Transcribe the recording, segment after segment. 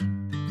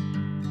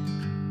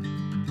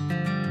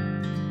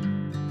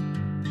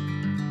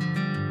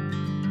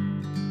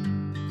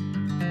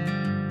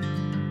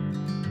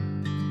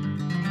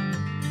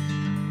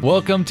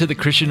Welcome to the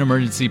Christian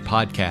Emergency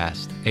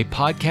Podcast, a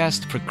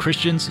podcast for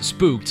Christians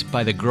spooked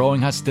by the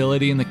growing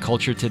hostility in the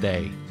culture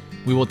today.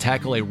 We will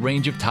tackle a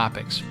range of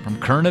topics, from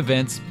current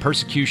events,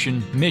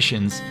 persecution,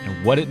 missions,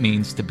 and what it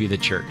means to be the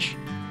church.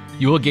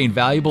 You will gain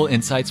valuable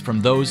insights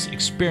from those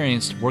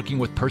experienced working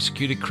with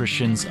persecuted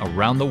Christians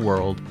around the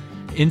world,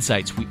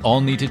 insights we all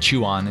need to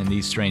chew on in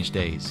these strange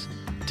days.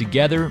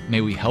 Together,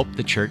 may we help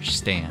the church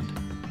stand.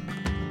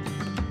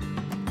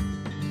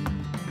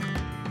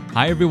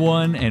 Hi,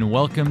 everyone, and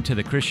welcome to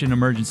the Christian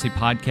Emergency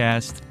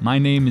Podcast. My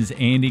name is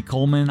Andy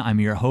Coleman.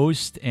 I'm your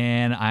host,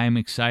 and I'm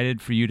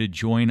excited for you to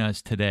join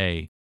us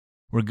today.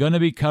 We're going to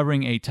be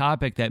covering a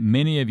topic that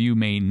many of you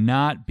may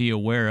not be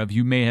aware of.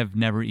 You may have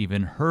never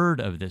even heard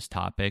of this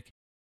topic,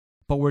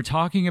 but we're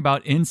talking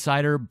about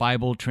insider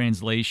Bible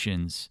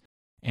translations,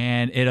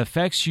 and it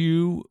affects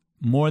you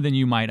more than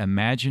you might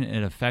imagine.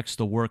 It affects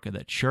the work of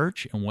the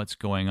church and what's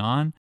going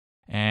on,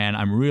 and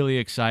I'm really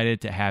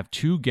excited to have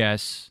two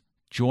guests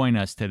join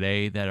us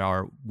today that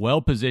are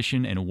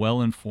well-positioned and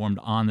well-informed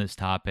on this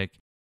topic,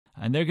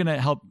 and they're going to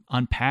help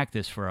unpack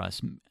this for us,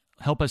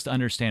 help us to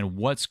understand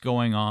what's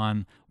going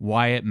on,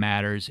 why it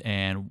matters,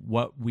 and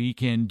what we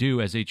can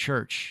do as a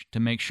church to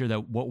make sure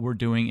that what we're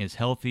doing is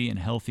healthy and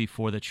healthy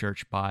for the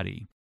church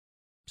body.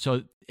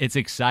 So it's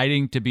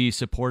exciting to be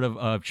supportive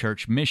of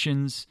church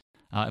missions,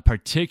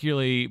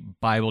 particularly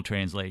Bible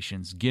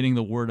translations, getting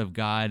the Word of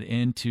God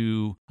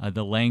into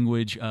the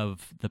language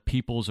of the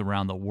peoples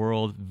around the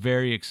world.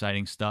 Very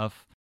exciting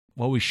stuff.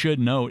 What we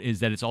should note is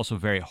that it's also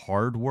very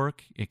hard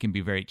work. It can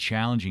be very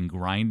challenging,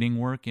 grinding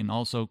work, and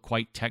also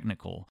quite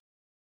technical.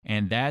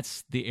 And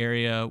that's the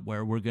area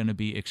where we're going to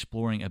be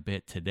exploring a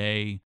bit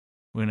today.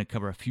 We're going to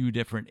cover a few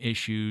different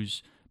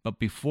issues. But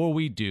before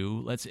we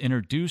do, let's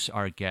introduce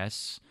our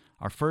guests.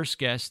 Our first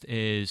guest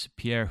is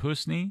Pierre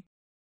Husny.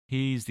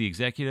 He's the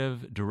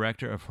Executive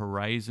Director of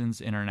Horizons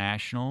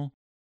International.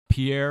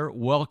 Pierre,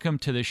 welcome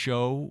to the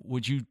show.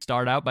 Would you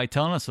start out by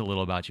telling us a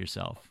little about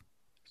yourself?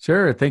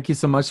 Sure. Thank you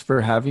so much for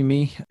having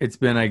me. It's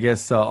been, I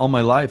guess, all my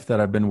life that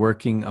I've been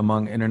working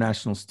among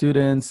international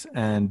students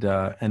and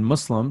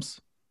Muslims.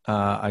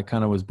 I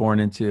kind of was born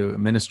into a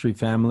ministry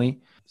family.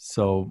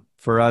 So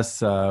for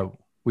us,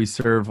 we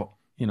serve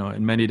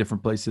in many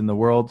different places in the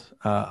world.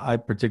 I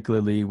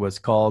particularly was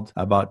called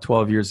about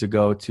 12 years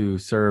ago to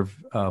serve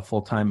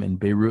full-time in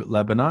Beirut,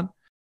 Lebanon.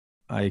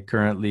 I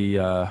currently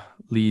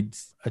lead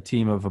a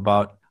team of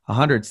about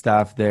 100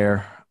 staff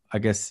there, I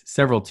guess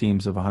several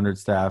teams of 100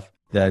 staff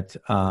that,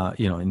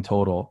 in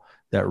total,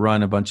 that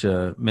run a bunch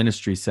of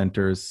ministry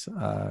centers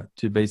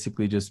to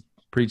basically just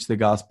preach the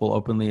gospel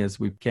openly as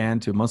we can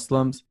to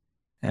Muslims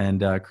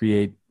and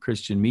create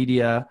Christian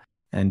media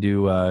and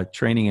do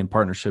training in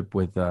partnership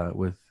with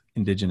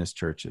indigenous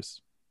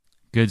churches.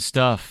 Good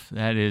stuff.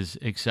 That is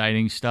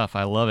exciting stuff.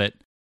 I love it.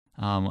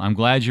 I'm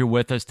glad you're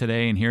with us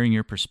today and hearing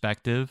your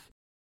perspective.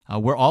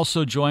 We're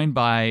also joined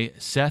by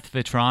Seth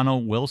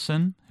Vetrano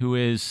Wilson, who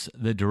is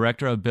the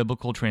Director of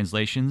Biblical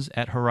Translations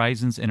at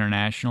Horizons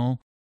International.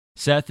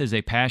 Seth is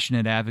a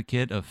passionate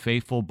advocate of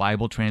faithful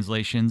Bible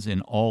translations in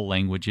all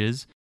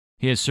languages.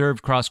 He has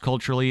served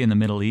cross-culturally in the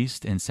Middle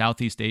East and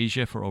Southeast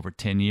Asia for over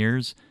 10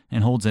 years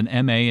and holds an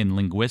MA in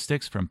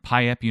linguistics from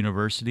Payap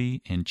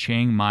University in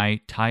Chiang Mai,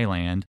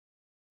 Thailand.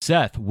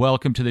 Seth,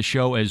 welcome to the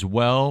show as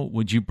well.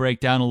 Would you break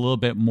down a little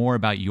bit more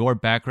about your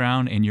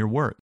background and your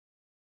work?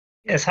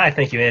 Yes, hi,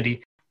 thank you,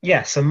 Andy.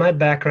 Yeah, so my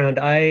background,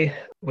 I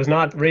was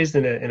not raised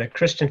in a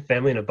Christian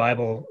family, in a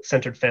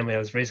Bible-centered family. I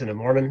was raised in a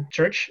Mormon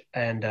church,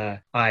 and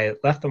I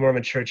left the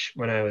Mormon church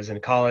when I was in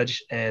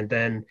college and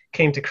then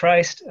came to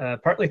Christ,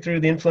 partly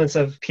through the influence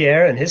of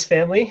Pierre and his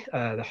family,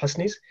 the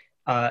Husnys,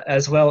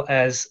 as well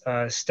as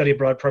a study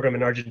abroad program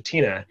in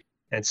Argentina.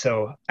 And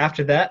so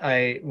after that,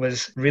 I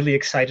was really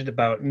excited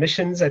about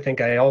missions. I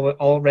think I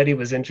already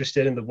was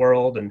interested in the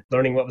world and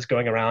learning what was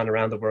going around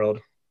the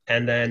world.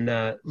 And then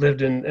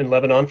lived in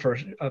Lebanon for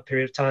a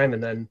period of time.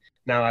 And then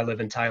now I live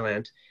in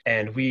Thailand.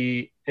 And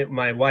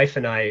my wife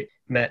and I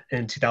met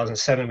in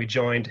 2007. We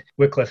joined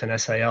Wycliffe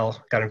and SIL,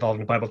 got involved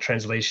in Bible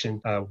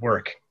translation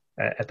work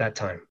at that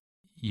time.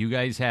 You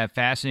guys have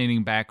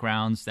fascinating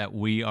backgrounds that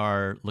we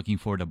are looking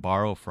forward to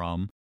borrow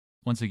from.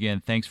 Once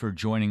again, thanks for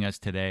joining us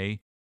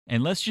today.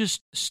 And let's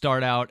just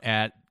start out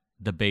at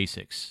the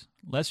basics.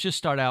 Let's just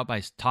start out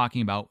by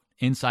talking about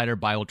insider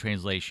Bible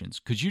translations.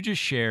 Could you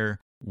just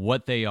share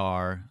what they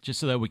are, just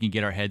so that we can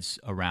get our heads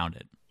around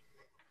it?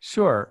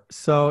 Sure.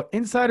 So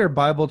insider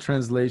Bible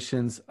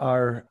translations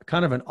are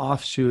kind of an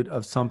offshoot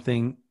of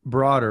something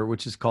broader,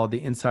 which is called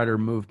the insider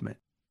movement.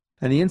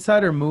 And the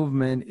insider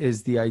movement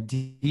is the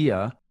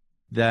idea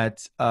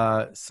that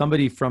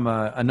somebody from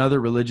another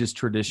religious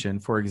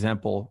tradition, for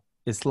example,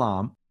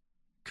 Islam,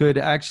 could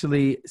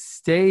actually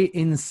stay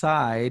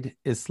inside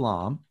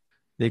Islam.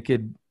 They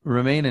could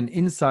remain an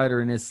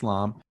insider in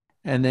Islam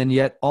and then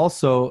yet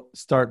also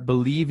start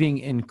believing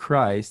in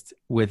Christ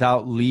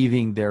without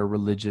leaving their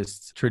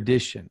religious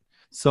tradition.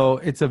 So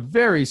it's a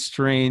very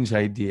strange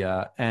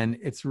idea. And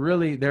it's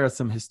really, there are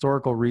some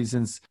historical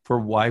reasons for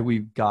why we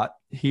got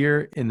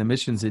here in the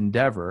missions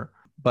endeavor.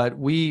 But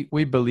we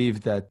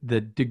believe that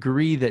the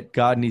degree that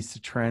God needs to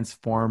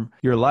transform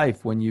your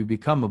life when you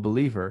become a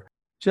believer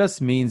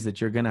just means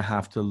that you're going to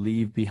have to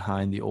leave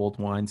behind the old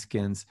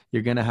wineskins.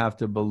 You're going to have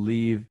to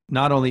believe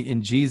not only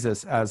in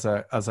Jesus as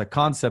a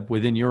concept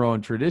within your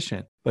own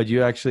tradition, but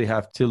you actually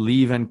have to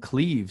leave and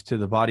cleave to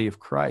the body of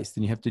Christ,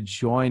 and you have to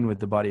join with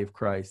the body of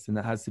Christ. And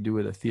that has to do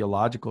with a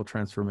theological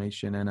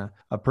transformation and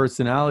a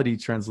personality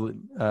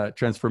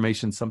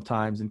transformation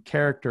sometimes, and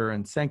character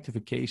and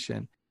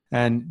sanctification.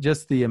 And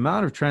just the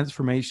amount of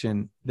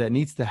transformation that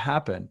needs to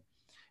happen,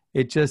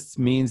 it just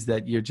means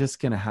that you're just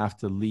going to have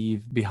to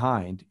leave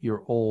behind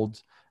your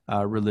old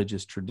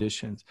religious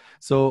traditions.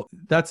 So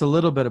that's a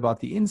little bit about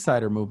the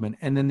insider movement.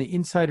 And then the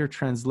insider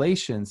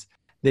translations,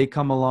 they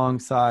come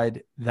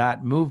alongside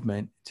that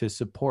movement to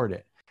support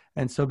it.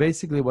 And so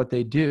basically what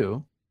they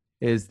do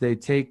is they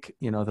take,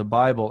 the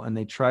Bible, and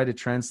they try to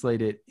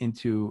translate it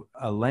into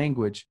a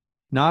language,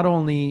 not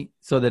only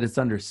so that it's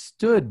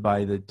understood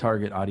by the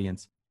target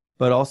audience,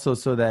 but also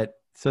so that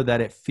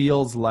it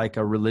feels like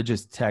a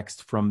religious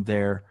text from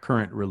their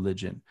current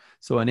religion.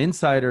 So an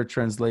insider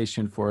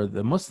translation for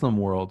the Muslim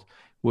world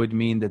would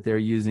mean that they're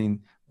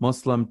using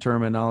Muslim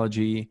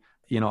terminology.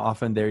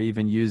 Often they're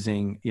even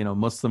using,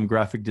 Muslim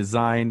graphic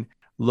design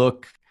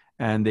look,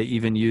 and they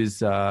even use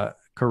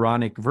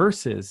Quranic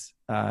verses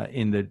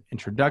in the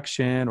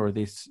introduction, or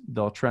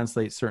they'll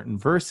translate certain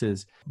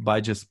verses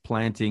by just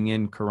planting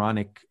in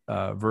Quranic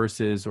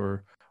verses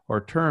or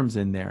terms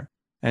in there.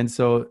 And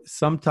so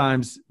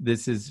sometimes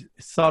this is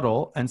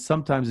subtle, and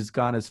sometimes it's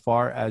gone as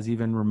far as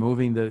even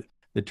removing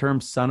the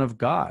term Son of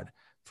God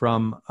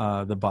from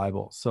the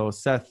Bible. So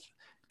Seth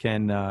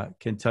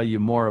can tell you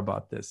more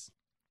about this.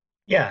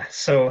 Yeah,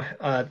 so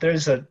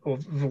there's a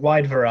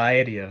wide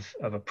variety of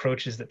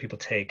approaches that people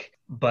take,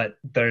 but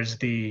there's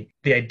the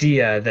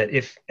idea that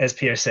if, as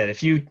Pierre said,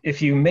 if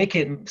you make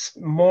it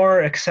more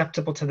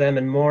acceptable to them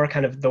and more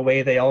kind of the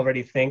way they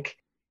already think,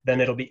 then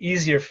it'll be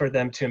easier for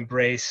them to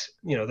embrace,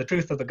 the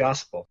truth of the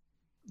gospel.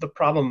 The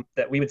problem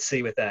that we would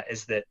see with that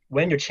is that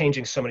when you're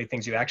changing so many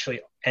things, you actually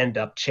end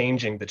up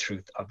changing the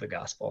truth of the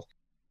gospel.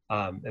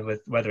 And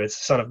with whether it's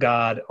Son of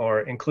God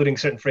or including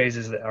certain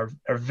phrases that are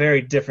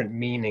very different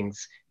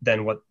meanings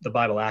than what the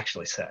Bible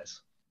actually says.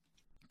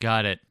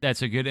 Got it.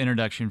 That's a good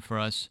introduction for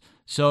us.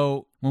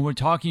 So when we're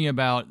talking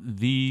about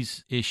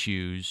these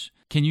issues,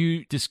 can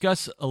you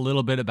discuss a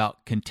little bit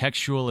about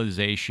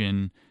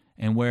contextualization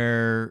and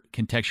where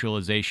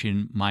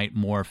contextualization might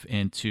morph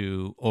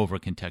into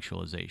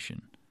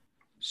over-contextualization?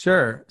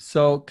 Sure.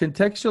 So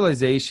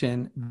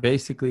contextualization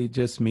basically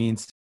just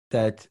means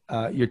that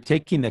you're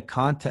taking the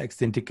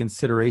context into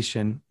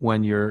consideration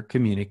when you're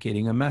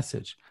communicating a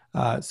message.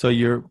 So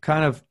you're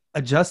kind of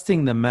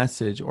adjusting the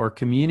message or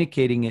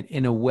communicating it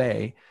in a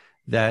way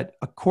that,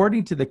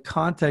 according to the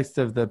context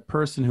of the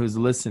person who's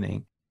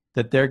listening,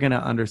 that they're going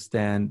to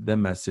understand the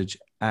message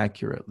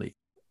accurately.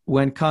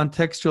 When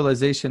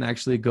contextualization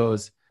actually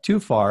goes too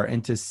far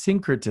into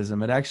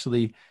syncretism, it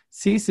actually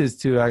ceases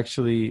to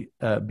actually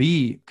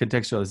be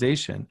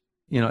contextualization.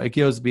 It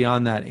goes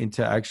beyond that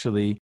into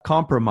actually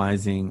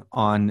compromising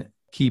on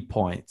key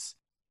points.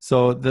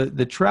 So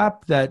the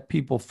trap that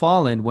people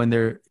fall in when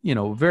they're,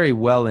 very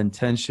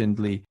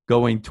well-intentionedly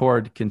going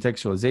toward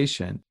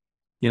contextualization,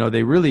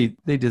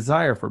 they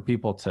desire for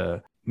people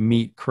to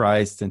meet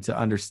Christ and to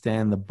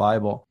understand the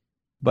Bible.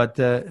 But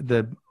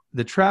the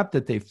trap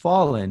that they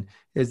fall in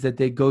is that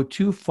they go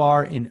too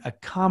far in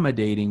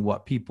accommodating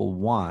what people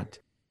want,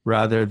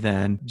 rather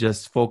than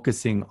just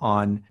focusing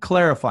on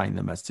clarifying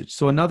the message.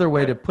 So another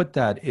way to put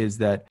that is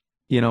that,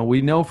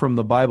 we know from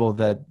the Bible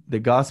that the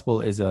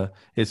gospel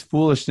is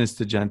foolishness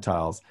to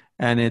Gentiles,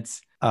 and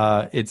it's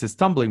a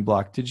stumbling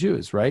block to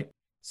Jews, right?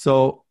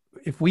 So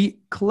if we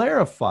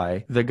clarify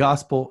the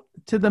gospel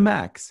to the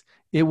max,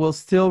 it will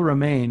still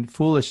remain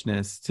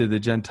foolishness to the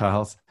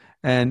Gentiles,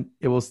 and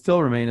it will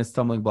still remain a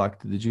stumbling block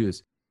to the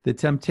Jews. The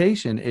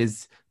temptation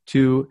is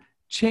to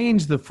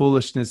change the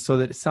foolishness so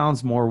that it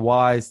sounds more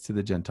wise to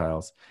the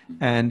Gentiles,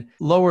 and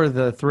lower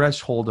the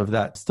threshold of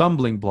that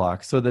stumbling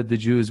block so that the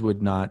Jews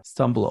would not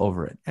stumble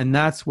over it. And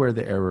that's where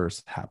the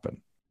errors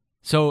happen.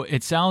 So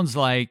it sounds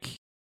like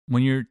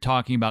when you're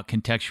talking about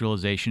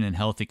contextualization and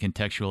healthy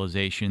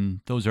contextualization,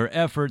 those are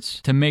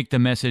efforts to make the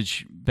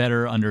message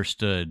better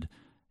understood.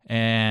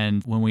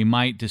 And when we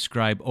might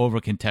describe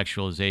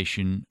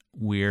over-contextualization,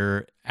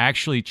 we're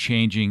actually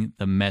changing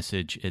the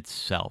message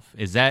itself.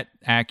 Is that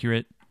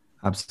accurate?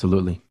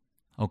 Absolutely.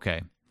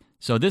 Okay.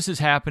 So this is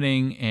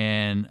happening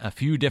in a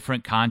few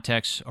different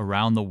contexts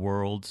around the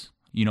world.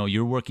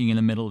 You're working in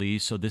the Middle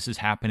East, so this is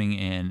happening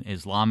in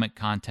Islamic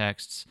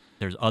contexts.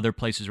 There's other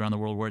places around the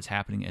world where it's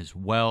happening as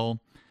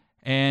well.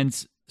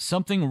 And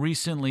something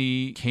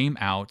recently came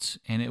out,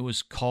 and it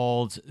was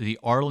called the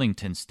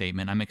Arlington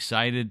Statement. I'm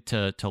excited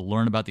to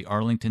learn about the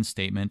Arlington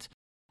Statement.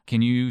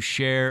 Can you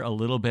share a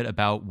little bit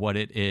about what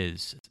it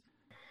is?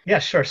 Yeah,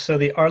 sure. So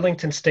the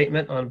Arlington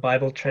Statement on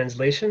Bible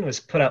Translation was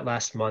put out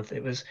last month.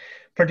 It was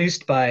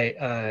produced by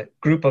a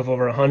group of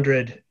over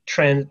 100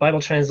 Bible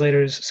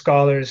translators,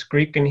 scholars,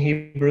 Greek and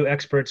Hebrew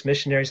experts,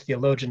 missionaries,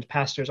 theologians,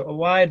 pastors, a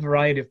wide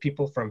variety of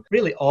people from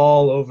really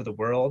all over the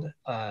world.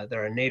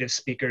 There are native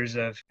speakers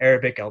of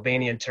Arabic,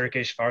 Albanian,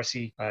 Turkish,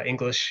 Farsi,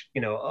 English,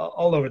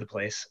 all over the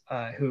place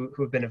who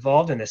have been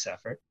involved in this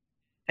effort.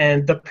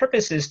 And the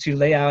purpose is to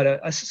lay out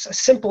a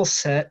simple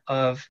set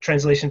of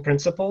translation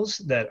principles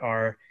that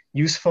are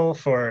useful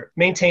for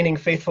maintaining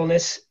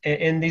faithfulness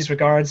in these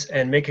regards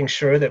and making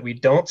sure that we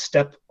don't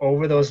step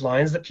over those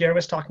lines that Pierre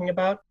was talking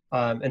about.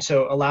 And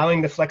so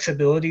allowing the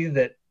flexibility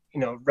that,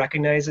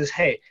 recognizes,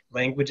 hey,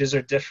 languages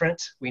are different.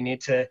 We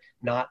need to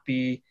not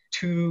be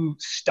too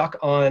stuck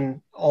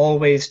on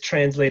always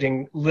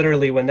translating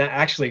literally when that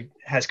actually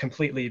has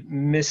completely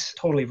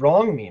totally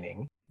wrong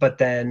meaning. But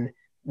then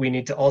we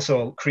need to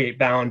also create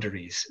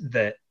boundaries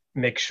that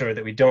make sure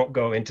that we don't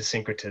go into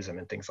syncretism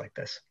and things like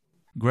this.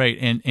 Great.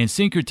 And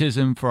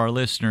syncretism, for our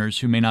listeners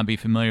who may not be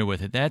familiar with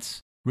it,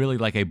 that's really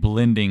like a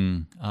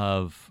blending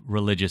of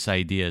religious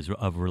ideas,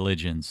 of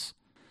religions.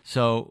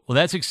 So, well,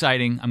 that's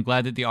exciting. I'm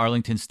glad that the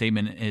Arlington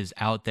Statement is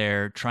out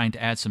there trying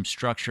to add some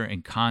structure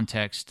and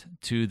context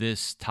to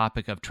this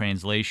topic of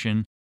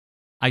translation.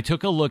 I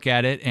took a look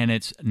at it, and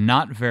it's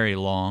not very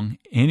long.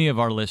 Any of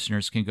our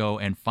listeners can go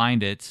and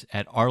find it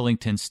at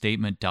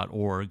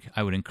arlingtonstatement.org.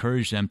 I would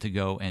encourage them to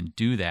go and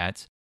do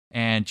that.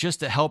 And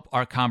just to help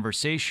our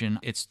conversation,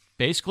 it's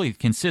basically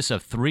consists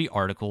of 3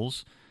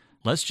 articles.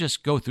 Let's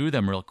just go through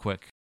them real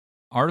quick.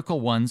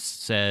 Article 1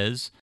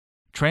 says,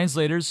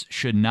 translators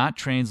should not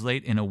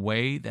translate in a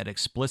way that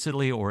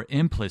explicitly or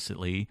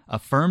implicitly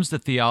affirms the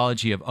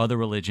theology of other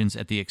religions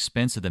at the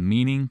expense of the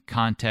meaning,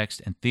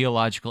 context, and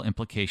theological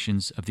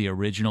implications of the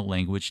original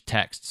language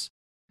texts.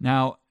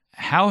 Now,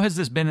 how has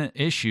this been an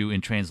issue in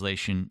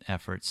translation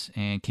efforts,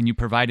 and can you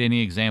provide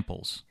any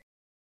examples?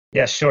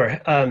 Yeah, sure.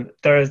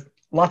 There are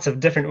lots of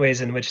different ways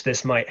in which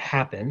this might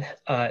happen.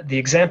 The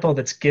example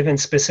that's given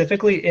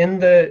specifically in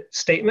the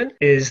statement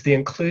is the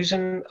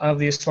inclusion of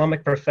the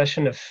Islamic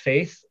profession of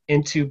faith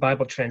into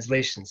Bible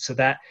translations. So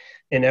that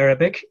in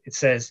Arabic, it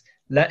says,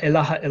 La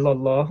ilaha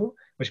illallah,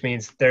 which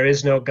means there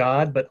is no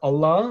God but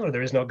Allah, or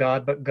there is no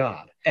God but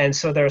God. And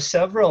so there are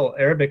several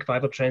Arabic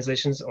Bible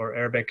translations or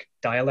Arabic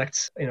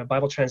dialects,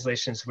 Bible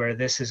translations where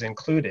this is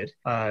included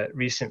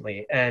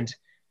recently. And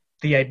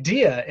the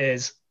idea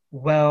is,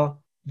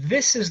 well,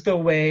 this is the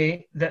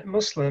way that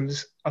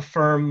Muslims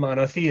affirm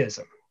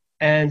monotheism.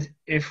 And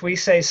if we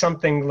say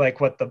something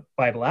like what the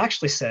Bible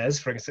actually says,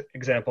 for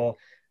example,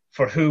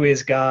 for who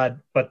is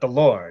God but the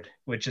Lord,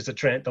 which is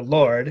the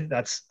Lord,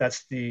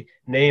 that's the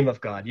name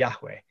of God,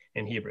 Yahweh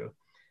in Hebrew.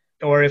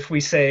 Or if we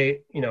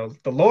say, the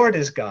Lord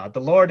is God,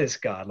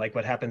 like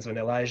what happens when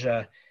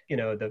Elijah,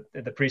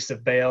 the priest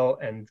of Baal,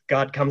 and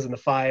God comes in the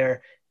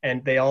fire,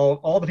 and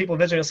all the people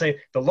of Israel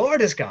say, the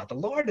Lord is God, the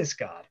Lord is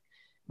God.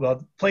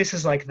 Well,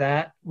 places like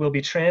that will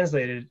be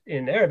translated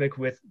in Arabic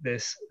with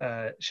this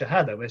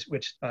shahada,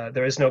 which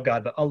there is no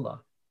God but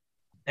Allah.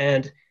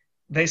 And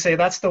they say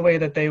that's the way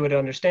that they would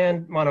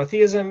understand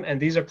monotheism, and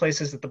these are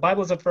places that the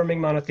Bible is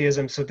affirming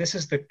monotheism. So this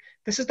is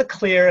the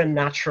clear and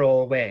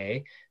natural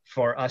way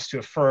for us to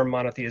affirm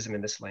monotheism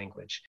in this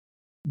language.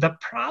 The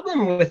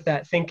problem with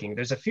that thinking,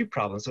 there's a few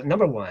problems.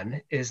 Number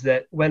one is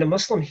that when a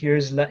Muslim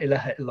hears La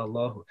ilaha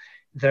illallah,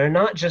 they're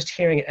not just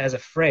hearing it as a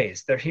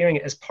phrase, they're hearing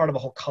it as part of a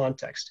whole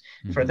context.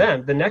 Mm-hmm. For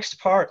them, the next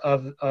part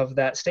of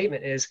that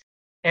statement is,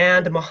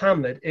 and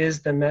Muhammad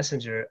is the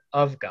messenger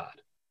of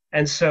God.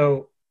 And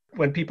so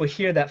when people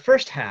hear that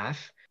first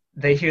half,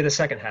 they hear the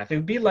second half. It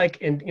would be like,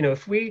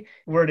 if we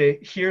were to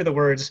hear the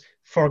words,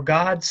 for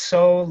God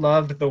so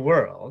loved the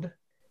world,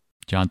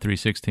 John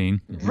 3:16.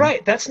 Mm-hmm.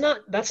 Right. That's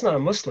not a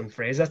Muslim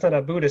phrase. That's not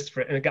a Buddhist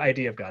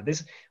idea of God.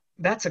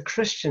 That's a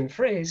Christian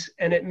phrase,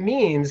 and it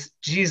means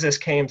Jesus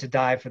came to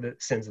die for the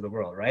sins of the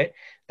world, right?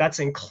 That's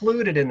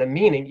included in the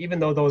meaning, even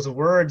though those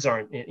words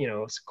aren't,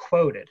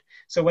 quoted.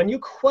 So when you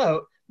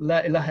quote La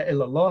ilaha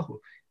illallah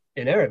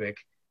in Arabic,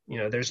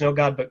 there's no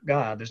God but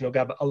God, there's no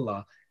God but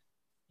Allah,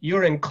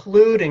 you're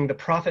including the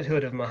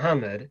prophethood of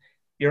Muhammad.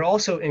 You're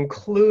also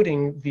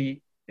including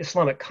the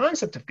Islamic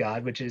concept of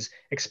God, which is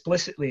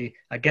explicitly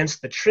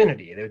against the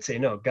Trinity. They would say,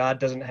 no, God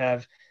doesn't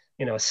have,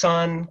 a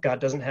son, God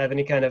doesn't have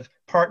any kind of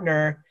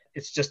partner.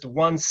 It's just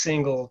one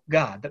single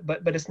God.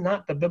 But it's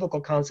not the biblical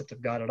concept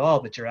of God at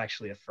all that you're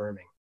actually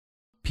affirming.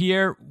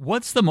 Pierre,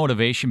 what's the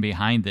motivation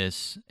behind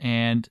this?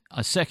 And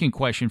a second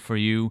question for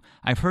you.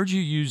 I've heard you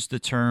use the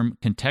term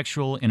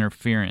contextual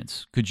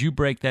interference. Could you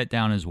break that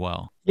down as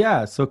well?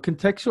 Yeah, so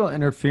contextual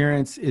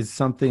interference is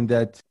something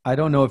that I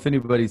don't know if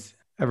anybody's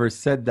ever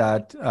said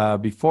that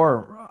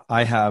before.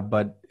 I have,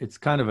 but it's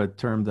kind of a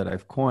term that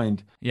I've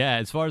coined. Yeah,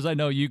 as far as I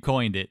know, you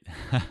coined it.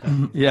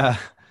 Yeah.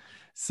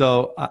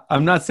 So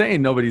I'm not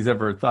saying nobody's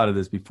ever thought of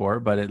this before,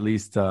 but at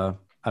least I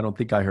don't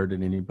think I heard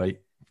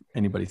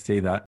anybody say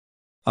that.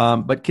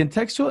 But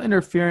contextual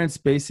interference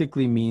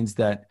basically means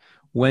that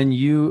when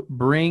you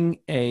bring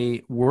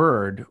a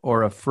word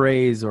or a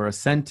phrase or a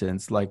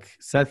sentence, like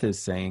Seth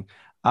is saying,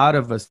 out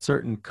of a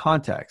certain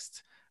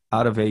context,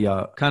 out of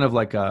a kind of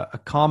like a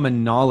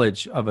common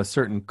knowledge of a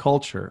certain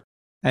culture,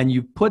 and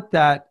you put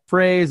that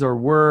phrase or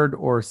word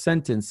or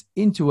sentence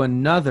into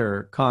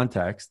another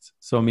context,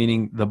 so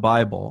meaning the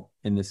Bible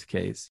in this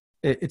case,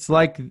 it's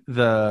like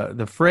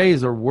the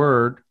phrase or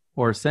word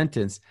or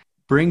sentence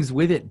brings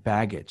with it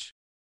baggage.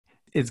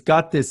 It's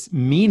got this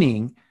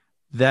meaning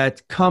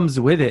that comes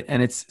with it.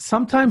 And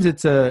sometimes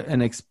it's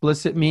an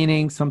explicit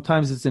meaning.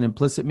 Sometimes it's an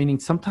implicit meaning.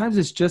 Sometimes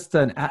it's just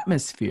an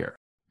atmosphere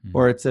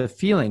or it's a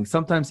feeling.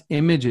 Sometimes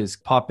images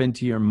pop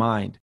into your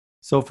mind.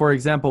 So for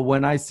example,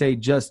 when I say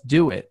just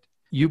do it,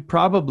 you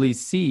probably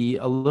see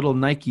a little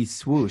Nike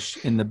swoosh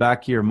in the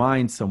back of your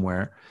mind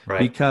somewhere, right?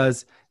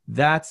 Because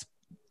that's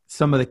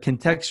some of the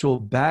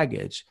contextual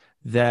baggage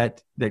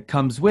that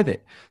comes with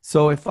it.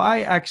 So if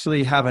I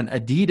actually have an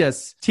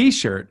Adidas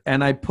t-shirt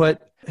and I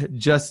put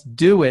just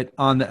do it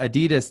on the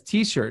Adidas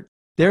t-shirt,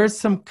 there's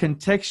some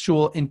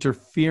contextual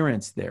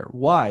interference there.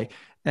 Why?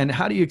 And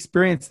how do you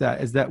experience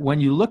that? Is that when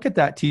you look at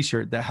that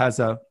t-shirt that has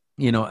an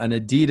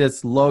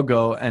Adidas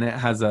logo and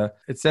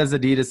it says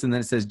Adidas and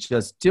then it says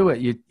just do it,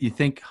 you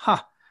think,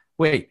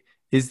 wait,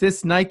 is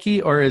this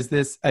Nike or is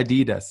this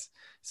Adidas?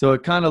 So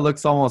it kind of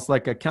looks almost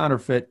like a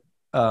counterfeit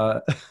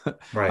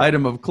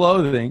item of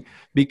clothing,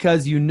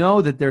 because you know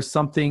that there's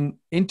something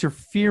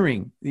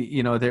interfering.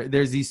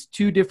 There's these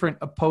two different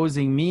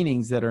opposing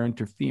meanings that are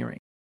interfering.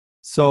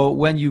 So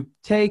when you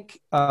take,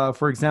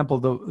 for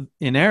example,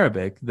 in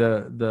Arabic,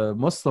 the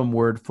Muslim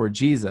word for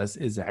Jesus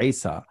is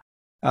Isa.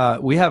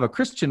 We have a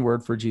Christian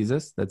word for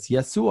Jesus, that's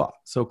Yeshua.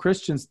 So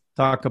Christians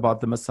talk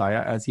about the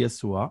Messiah as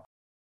Yeshua.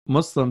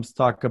 Muslims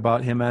talk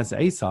about him as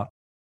Isa.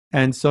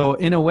 And so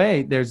in a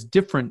way, there's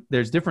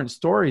different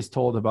stories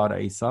told about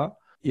Isa.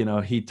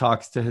 He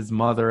talks to his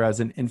mother as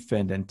an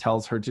infant and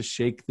tells her to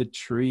shake the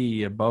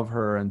tree above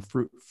her and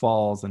fruit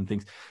falls and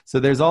things. So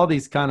there's all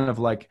these kind of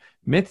like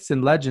myths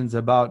and legends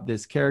about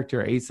this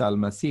character, Isa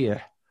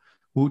al-Masih,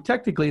 who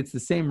technically it's the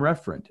same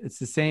referent. It's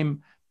the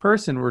same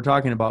person we're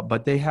talking about,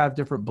 but they have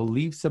different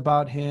beliefs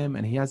about him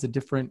and he has a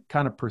different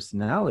kind of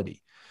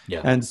personality.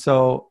 Yeah. And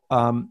so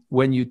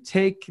when you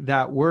take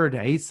that word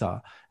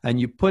Isa and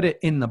you put it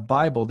in the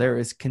Bible, there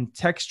is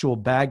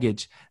contextual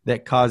baggage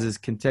that causes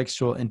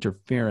contextual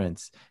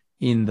interference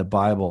in the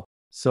Bible.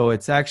 So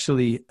it's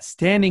actually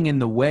standing in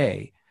the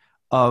way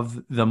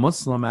of the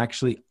Muslim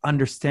actually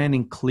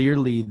understanding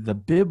clearly the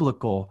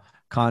biblical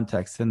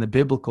context and the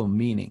biblical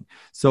meaning.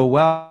 So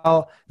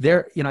while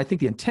I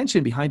think the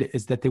intention behind it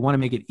is that they want to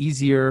make it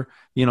easier,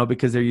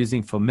 because they're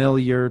using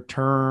familiar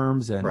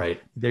terms and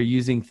they're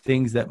using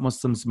things that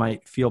Muslims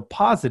might feel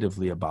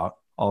positively about,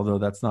 although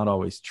that's not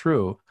always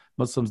true.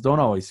 Muslims don't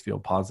always feel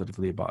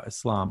positively about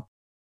Islam.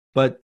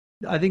 But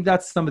I think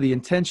that's some of the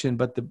intention,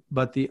 but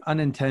the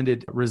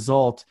unintended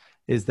result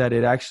is that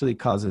it actually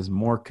causes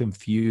more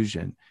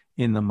confusion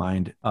in the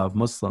mind of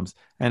Muslims.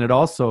 And it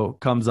also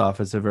comes off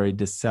as a very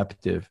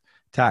deceptive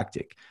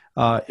tactic.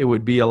 It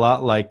would be a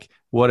lot like,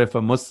 what if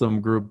a Muslim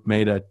group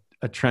made a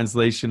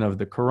translation of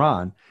the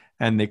Quran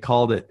and they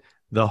called it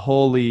the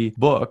Holy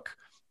Book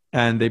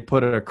and they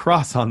put a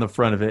cross on the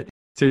front of it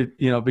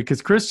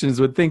because Christians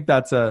would think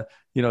that's a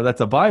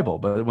Bible.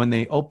 But when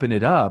they open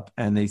it up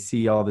and they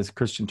see all this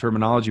Christian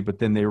terminology, but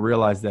then they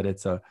realize that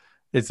it's a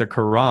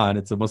Quran,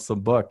 it's a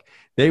Muslim book,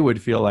 they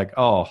would feel like,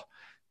 oh,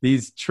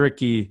 these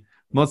tricky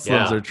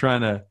Muslims are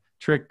trying to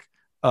trick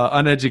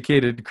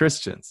uneducated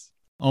Christians.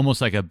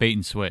 Almost like a bait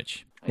and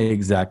switch.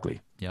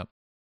 Exactly. Yep.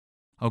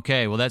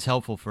 Okay, well, that's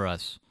helpful for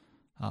us.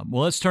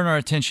 Well, let's turn our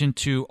attention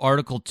to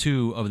Article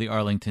 2 of the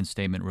Arlington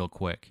Statement real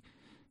quick.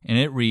 And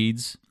it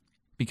reads,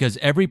 because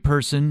every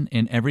person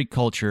in every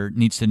culture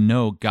needs to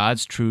know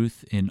God's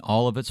truth in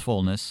all of its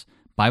fullness,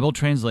 Bible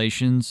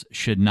translations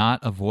should not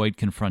avoid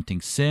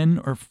confronting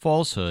sin or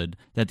falsehood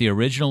that the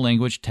original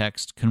language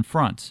text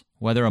confronts,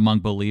 whether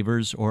among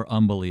believers or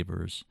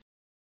unbelievers.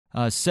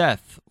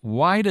 Seth,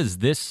 why does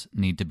this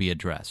need to be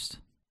addressed?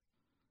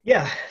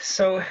 Yeah,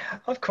 so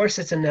of course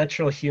it's a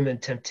natural human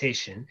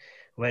temptation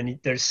when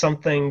there's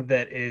something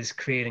that is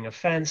creating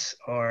offense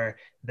or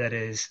that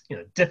is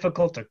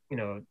difficult or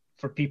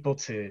for people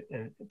to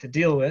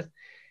deal with.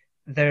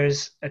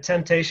 There's a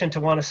temptation to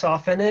want to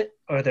soften it,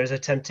 or there's a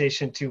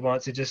temptation to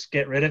want to just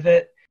get rid of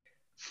it.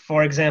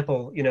 For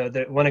example,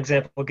 the one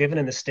example given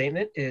in the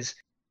statement is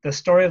the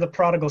story of the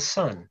prodigal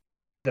son.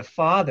 The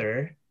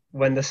father,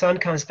 when the son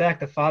comes back,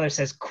 the father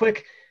says,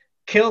 "Quick,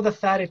 kill the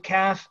fatted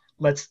calf.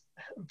 Let's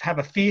have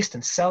a feast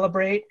and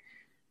celebrate."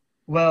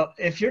 Well,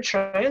 if you're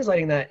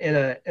translating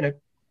that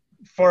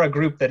for a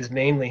group that is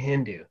mainly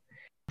Hindu,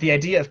 the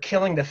idea of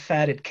killing the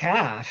fatted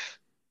calf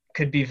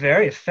could be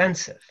very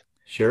offensive.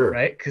 Sure.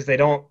 Right? Because they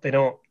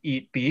don't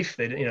eat beef.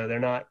 They're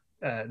not.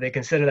 They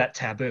consider that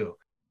taboo.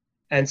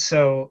 And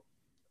so,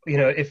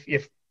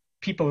 if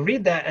people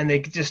read that and they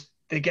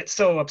get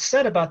so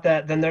upset about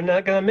that, then they're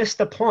not going to miss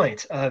the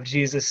point of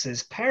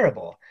Jesus's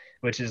parable,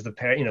 which is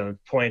the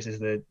point is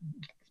that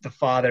the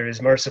Father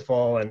is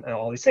merciful and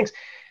all these things.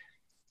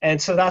 And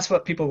so that's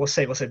what people will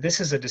say. We'll say, this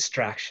is a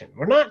distraction.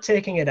 We're not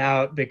taking it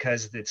out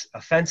because it's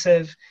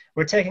offensive.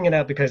 We're taking it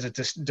out because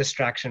it's a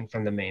distraction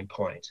from the main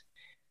point.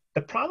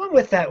 The problem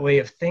with that way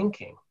of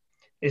thinking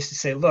is to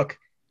say, look,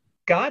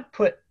 God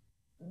put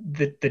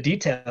the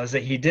details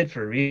that he did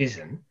for a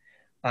reason.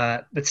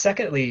 But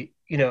secondly,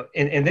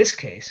 in this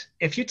case,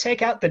 if you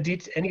take out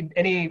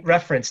any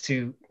reference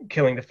to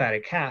killing the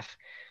fatted calf,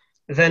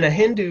 then a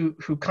Hindu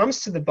who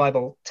comes to the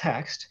Bible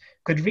text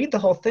could read the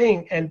whole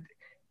thing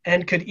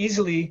and could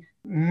easily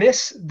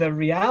miss the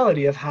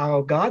reality of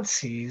how God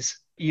sees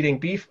eating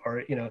beef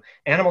or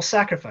animal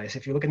sacrifice.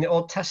 If you look in the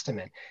Old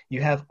Testament,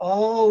 you have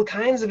all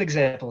kinds of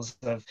examples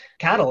of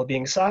cattle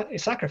being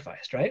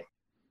sacrificed, right?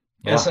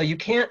 Yeah. And so you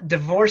can't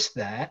divorce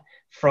that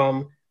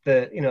from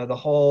the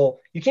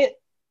whole. You can't.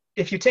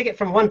 If you take it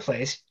from one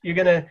place, you're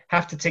going to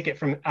have to take it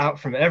from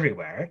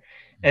everywhere.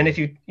 And if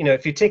you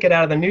take it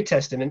out of the New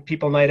Testament,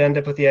 people might end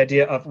up with the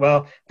idea of,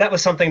 well, that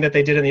was something that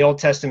they did in the Old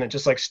Testament,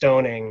 just like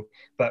stoning,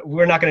 but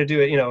we're not going to do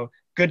it.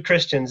 Good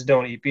Christians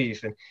don't eat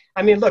beef. And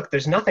I mean, look,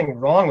 there's nothing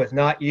wrong with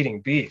not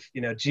eating beef.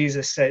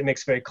 Jesus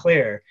makes very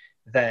clear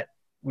that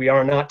we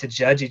are not to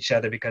judge each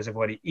other because of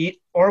what we eat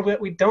or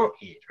what we don't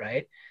eat,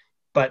 right?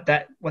 But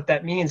what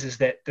that means is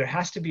that there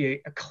has to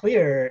be a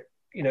clear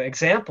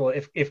example.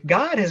 If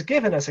God has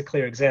given us a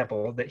clear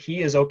example that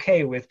he is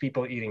okay with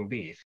people eating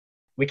beef,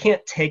 we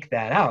can't take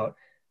that out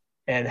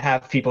and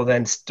have people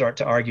then start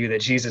to argue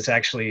that Jesus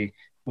actually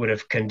would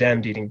have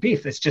condemned eating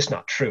beef. It's just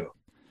not true.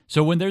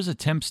 So when there's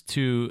attempts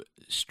to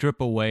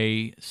strip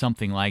away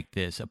something like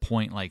this, a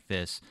point like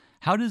this,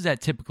 how does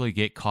that typically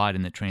get caught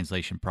in the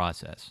translation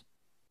process?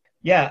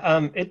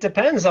 Yeah, it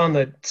depends on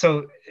the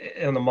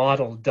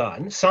model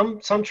done.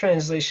 Some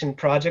translation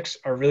projects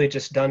are really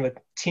just done with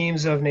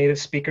teams of native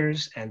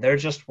speakers, and they're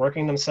just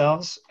working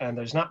themselves, and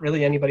there's not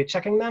really anybody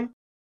checking them.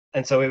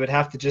 And so it would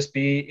have to just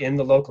be in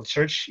the local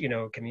church,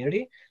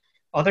 community.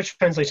 Other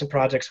translation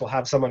projects will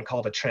have someone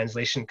called a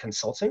translation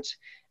consultant,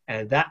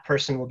 and that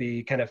person will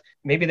be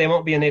maybe they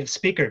won't be a native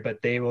speaker,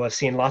 but they will have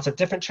seen lots of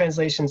different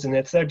translations, and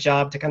it's their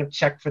job to kind of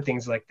check for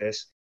things like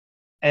this.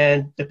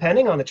 And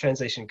depending on the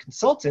translation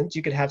consultant,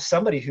 you could have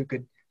somebody who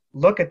could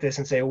look at this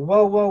and say,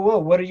 whoa,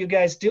 what are you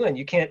guys doing?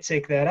 You can't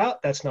take that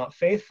out. That's not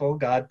faithful.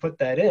 God put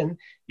that in.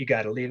 You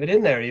got to leave it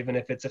in there, even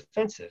if it's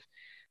offensive.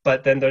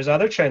 But then there's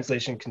other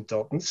translation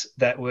consultants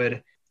that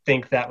would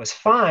think that was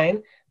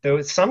fine.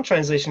 Though some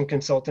translation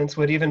consultants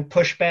would even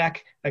push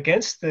back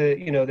against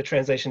the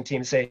translation team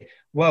and say,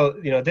 well,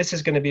 this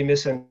is going to be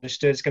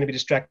misunderstood. It's going to be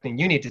distracting.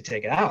 You need to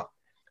take it out.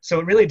 So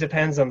it really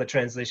depends on the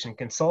translation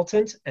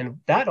consultant, and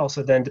that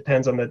also then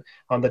depends on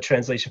the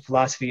translation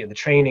philosophy and the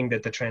training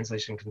that the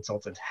translation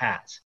consultant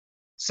has.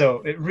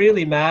 So it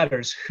really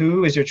matters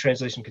who is your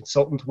translation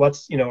consultant, what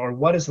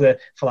is the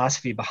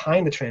philosophy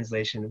behind the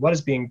translation, what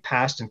is being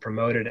passed and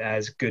promoted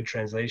as good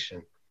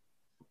translation.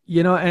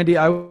 Andy,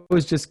 I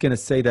was just going to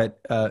say that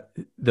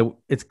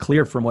it's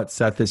clear from what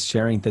Seth is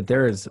sharing that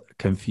there is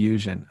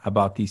confusion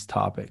about these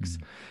topics.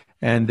 Mm-hmm.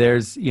 And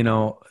there's,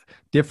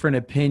 different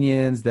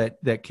opinions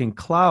that can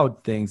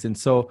cloud things. And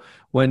so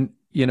when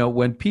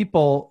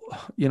people,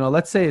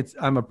 let's say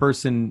I'm a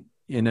person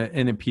in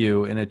a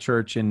pew in a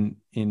church in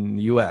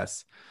the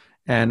US,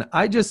 and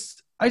I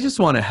just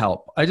want to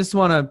help. I just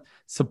want to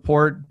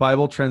support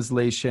Bible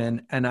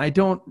translation. And I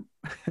don't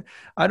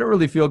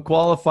really feel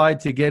qualified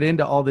to get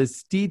into all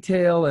this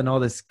detail and all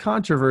this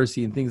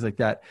controversy and things like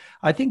that.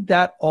 I think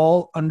that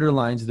all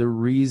underlines the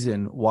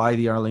reason why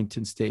the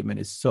Arlington Statement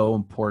is so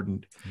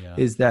important,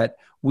 is that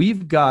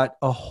we've got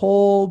a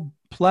whole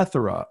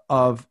plethora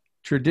of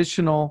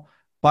traditional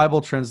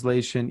Bible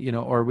translation,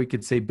 or we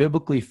could say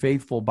biblically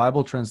faithful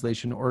Bible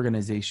translation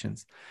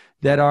organizations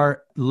that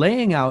are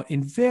laying out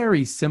in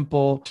very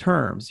simple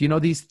terms,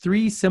 these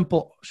 3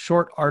 simple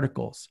short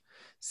articles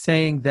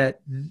saying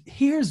that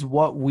here's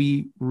what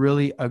we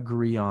really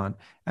agree on.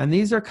 And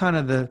these are kind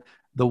of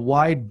the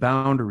wide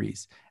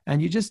boundaries.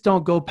 And you just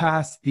don't go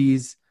past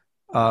these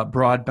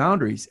broad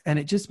boundaries. And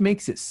it just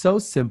makes it so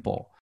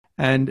simple.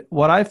 And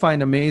what I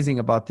find amazing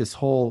about this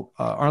whole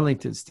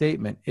Arlington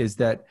Statement is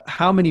that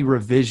how many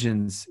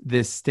revisions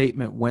this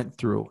statement went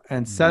through.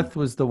 And Seth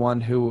was the one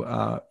who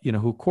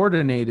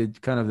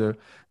coordinated kind of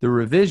the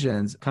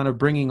revisions, kind of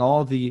bringing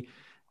all the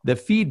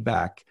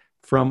feedback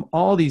from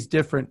all these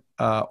different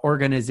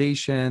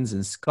organizations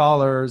and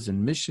scholars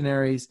and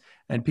missionaries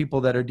and people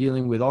that are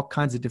dealing with all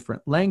kinds of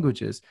different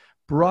languages,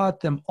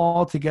 brought them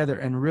all together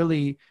and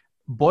really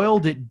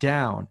boiled it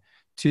down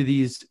to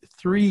these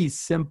 3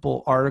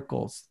 simple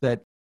articles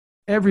that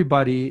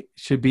everybody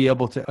should be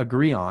able to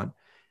agree on.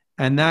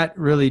 And that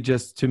really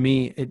just, to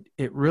me,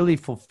 it really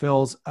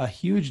fulfills a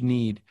huge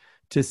need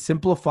to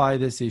simplify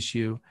this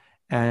issue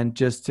and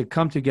just to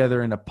come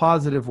together in a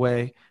positive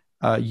way,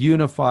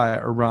 unify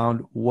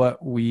around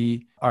what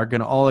we are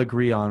going to all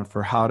agree on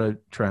for how to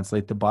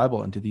translate the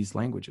Bible into these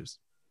languages.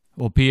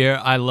 Well, Pierre,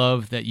 I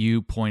love that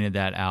you pointed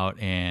that out,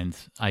 and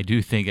I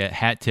do think a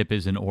hat tip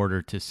is in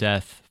order to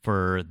Seth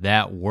for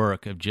that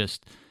work of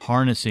just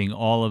harnessing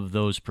all of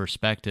those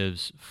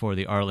perspectives for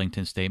the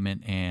Arlington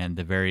Statement and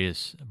the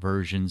various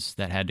versions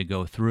that had to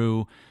go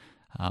through.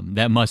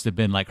 That must have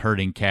been like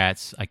herding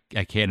cats.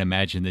 I can't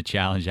imagine the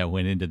challenge that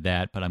went into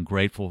that, but I'm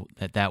grateful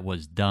that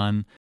was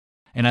done.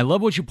 And I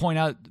love what you point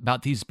out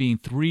about these being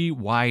three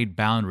wide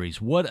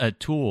boundaries. What a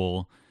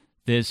tool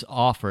this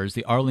offers,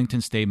 the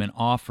Arlington Statement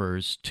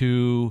offers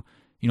to,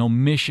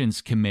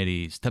 missions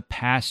committees, to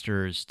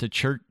pastors, to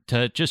church,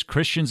 to just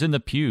Christians in the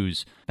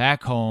pews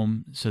back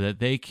home, so that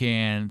they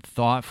can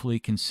thoughtfully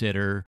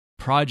consider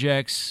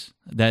projects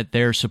that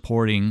they're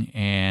supporting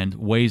and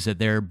ways that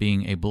they're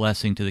being a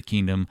blessing to the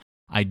kingdom.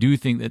 I do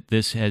think that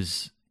this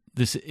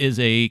is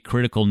a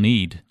critical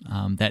need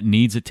that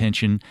needs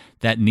attention,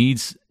 that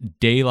needs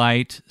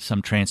daylight,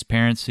 some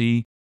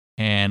transparency.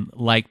 And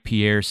like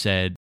Pierre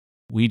said,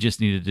 we just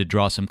needed to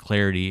draw some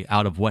clarity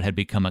out of what had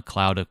become a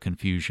cloud of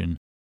confusion.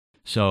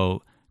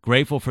 So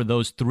grateful for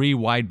those three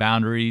wide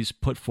boundaries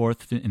put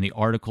forth in the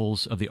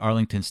articles of the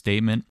Arlington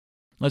Statement.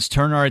 Let's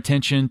turn our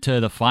attention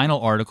to the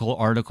final article,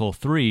 Article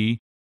 3,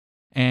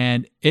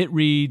 and it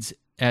reads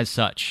as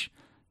such: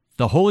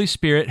 "The Holy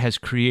Spirit has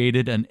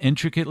created an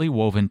intricately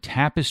woven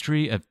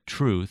tapestry of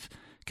truth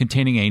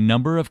containing a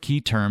number of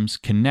key terms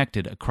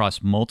connected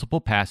across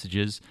multiple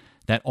passages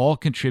that all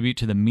contribute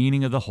to the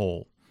meaning of the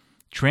whole.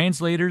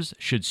 Translators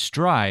should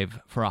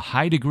strive for a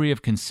high degree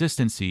of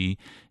consistency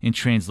in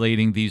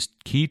translating these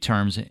key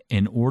terms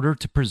in order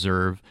to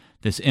preserve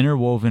this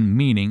interwoven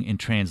meaning in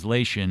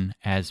translation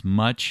as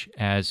much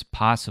as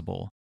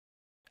possible."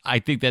 I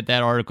think that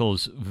article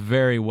is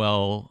very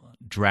well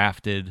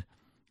drafted.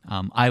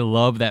 I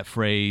love that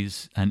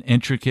phrase, an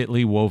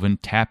intricately woven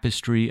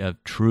tapestry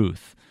of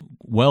truth.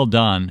 Well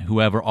done,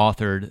 whoever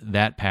authored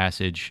that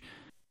passage.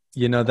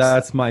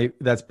 That's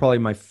probably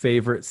my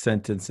favorite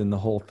sentence in the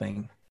whole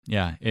thing.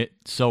 Yeah,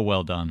 it's so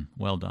well done.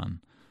 Well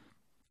done.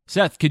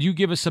 Seth, could you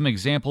give us some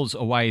examples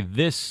of why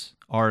this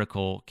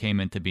article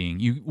came into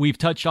being? We've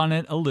touched on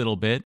it a little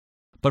bit,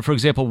 but for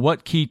example,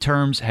 what key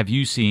terms have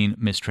you seen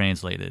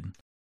mistranslated?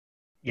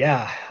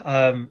 Yeah,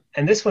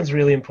 and this one's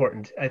really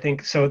important, I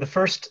think. So the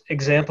first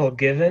example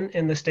given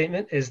in the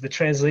statement is the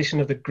translation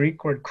of the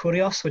Greek word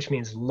kurios, which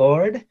means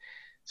Lord.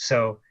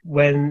 So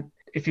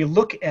if you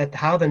look at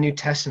how the New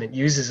Testament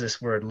uses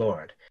this word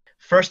Lord,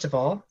 first of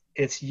all,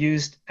 it's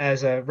used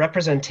as a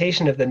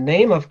representation of the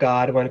name of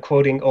God when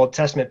quoting Old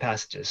Testament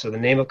passages, so the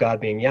name of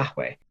God being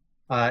Yahweh.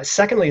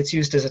 Secondly, it's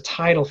used as a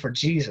title for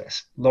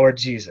Jesus, Lord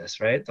Jesus,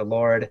 right? The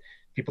Lord,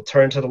 people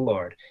turn to the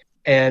Lord.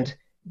 And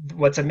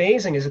what's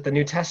amazing is that the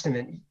New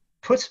Testament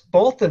puts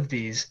both of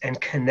these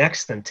and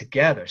connects them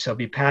together. So it'll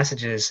be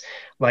passages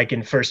like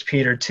in 1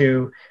 Peter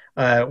 2,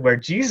 where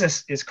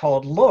Jesus is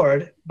called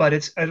Lord, but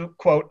it's a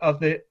quote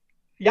of the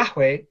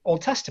Yahweh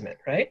Old Testament,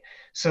 right?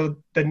 So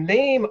the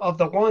name of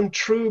the one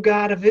true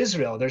God of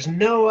Israel, there's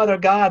no other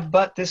God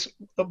but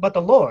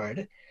the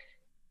Lord.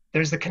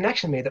 There's the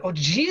connection made that,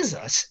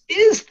 Jesus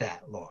is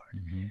that Lord,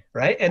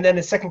 right? And then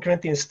in 2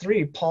 Corinthians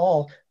 3,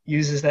 Paul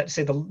uses that to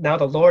say, now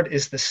the Lord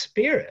is the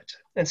Spirit.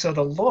 And so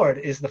the Lord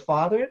is the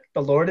Father,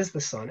 the Lord is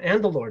the Son,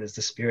 and the Lord is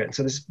the Spirit. And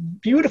so this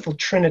beautiful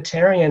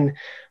Trinitarian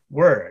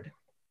word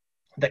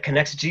that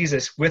connects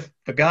Jesus with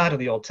the God of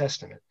the Old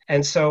Testament.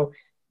 And so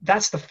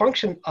that's the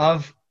function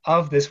of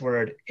this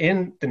word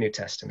in the New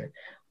Testament.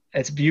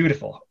 It's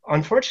beautiful.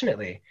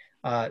 Unfortunately,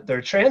 there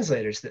are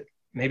translators that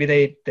maybe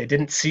they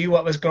didn't see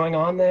what was going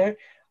on there,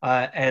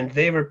 and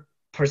they were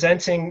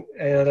presenting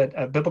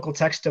a biblical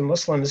text to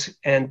Muslims,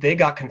 and they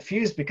got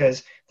confused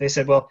because they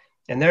said, well,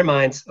 in their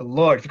minds,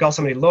 Lord, if you call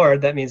somebody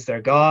Lord, that means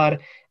they're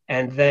God.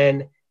 And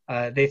then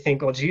they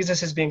think, well,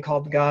 Jesus is being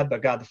called God,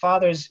 but God the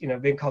Father is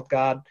being called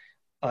God,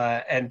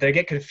 and they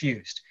get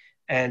confused.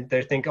 And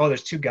they think,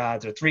 there's two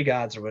gods or three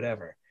gods or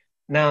whatever.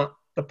 Now,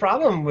 the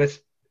problem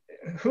with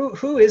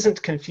who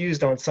isn't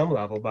confused on some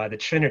level by the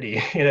Trinity?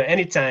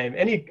 Anytime,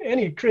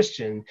 any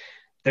Christian,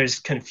 there's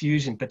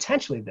confusion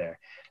potentially there.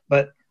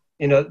 But,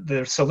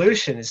 the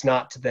solution is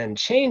not to then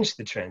change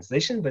the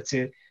translation, but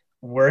to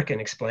work and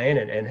explain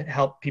and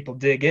help people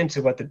dig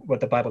into what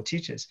the Bible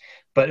teaches.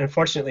 But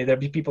unfortunately, there'll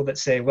be people that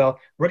say, well,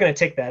 we're going to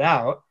take that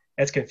out.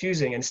 That's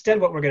confusing. Instead,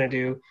 what we're going to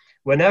do,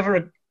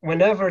 whenever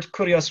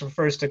kurios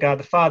refers to God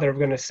the Father, we're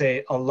going to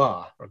say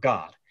Allah or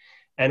God.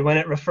 And when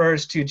it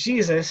refers to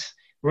Jesus,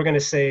 we're going to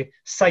say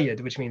Sayyid,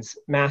 which means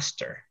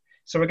master.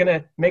 So we're going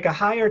to make a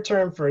higher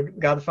term for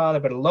God the Father,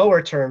 but a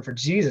lower term for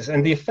Jesus.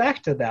 And the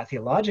effect of that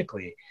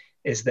theologically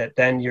is that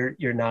then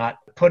you're not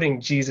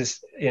putting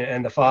Jesus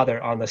and the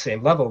Father on the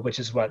same level, which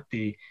is what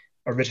the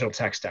original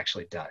text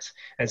actually does.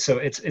 And so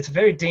it's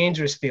very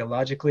dangerous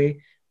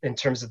theologically in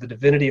terms of the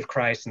divinity of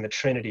Christ and the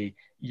Trinity.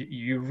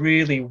 You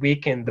really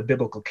weaken the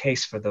biblical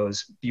case for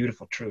those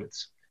beautiful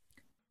truths.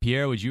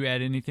 Pierre, would you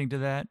add anything to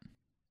that?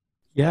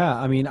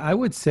 Yeah, I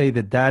would say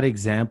that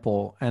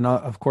example, and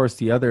of course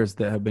the others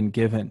that have been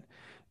given,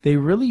 they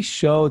really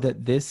show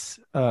that this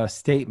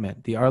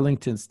statement, the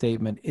Arlington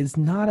Statement, is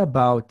not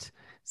about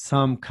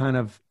some kind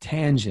of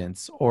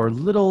tangents or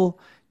little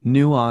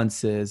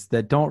nuances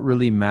that don't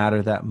really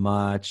matter that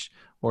much,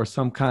 or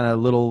some kind of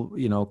little,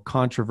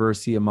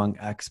 controversy among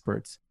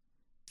experts.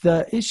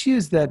 The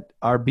issues that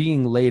are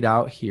being laid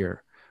out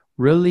here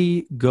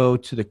really go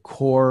to the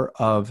core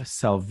of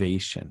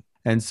salvation.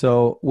 And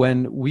so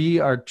when we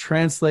are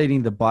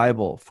translating the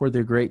Bible for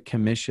the Great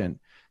Commission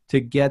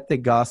to get the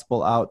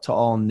gospel out to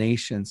all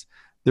nations.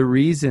 The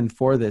reason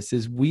for this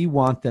is we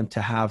want them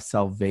to have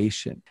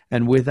salvation.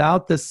 And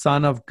without the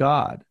Son of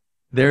God,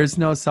 there's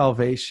no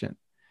salvation.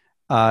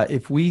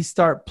 If we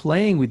start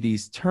playing with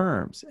these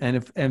terms, and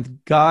if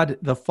God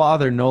the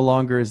Father no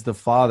longer is the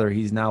Father,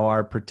 he's now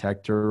our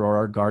protector or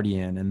our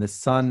guardian, and the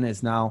Son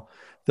is now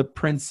the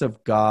Prince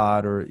of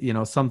God, or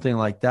something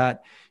like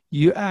that,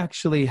 you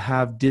actually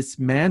have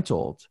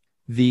dismantled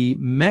the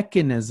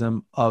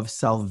mechanism of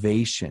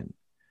salvation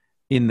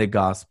in the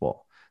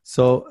gospel.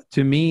 So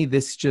to me,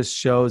 this just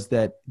shows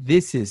that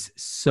this is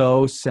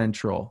so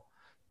central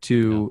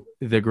to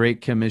the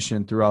Great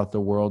Commission throughout the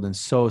world, and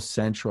so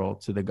central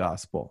to the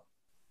gospel.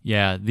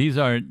 Yeah, these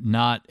are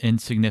not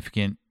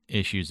insignificant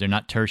issues. They're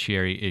not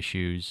tertiary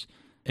issues.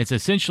 It's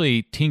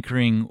essentially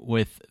tinkering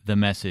with the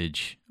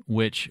message,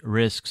 which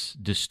risks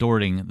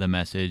distorting the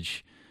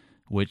message,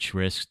 which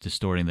risks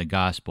distorting the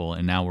gospel.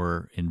 And now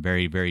we're in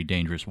very, very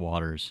dangerous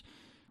waters.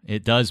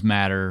 It does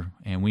matter,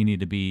 and we need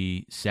to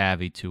be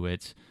savvy to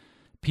it.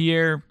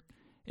 Pierre,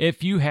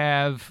 if you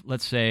have,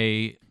 let's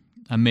say,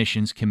 a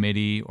missions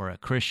committee or a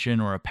Christian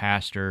or a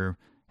pastor,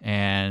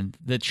 and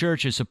the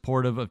church is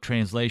supportive of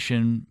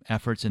translation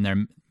efforts in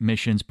their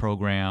missions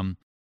program,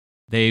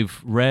 they've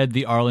read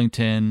the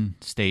Arlington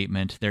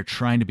Statement, they're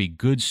trying to be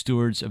good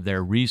stewards of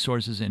their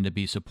resources and to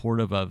be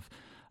supportive of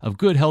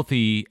good,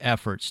 healthy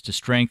efforts to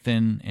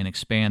strengthen and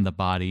expand the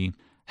body,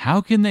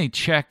 how can they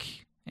check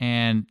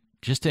and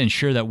just to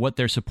ensure that what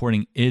they're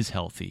supporting is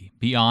healthy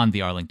beyond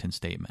the Arlington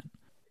Statement?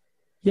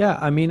 Yeah,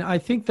 I mean, I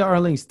think the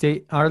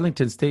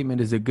Arlington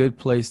Statement is a good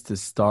place to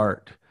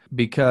start,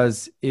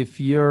 because if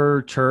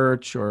your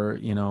church or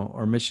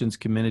missions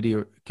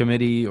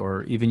committee,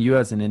 or even you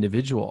as an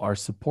individual are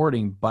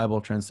supporting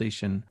Bible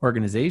translation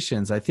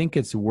organizations, I think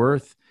it's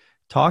worth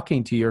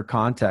talking to your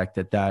contact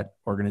at that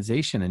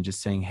organization and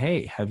just saying,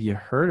 hey, have you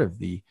heard of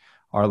the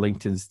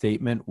Arlington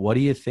Statement? What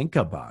do you think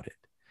about it?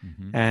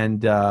 Mm-hmm.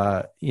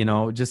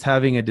 And, just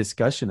having a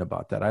discussion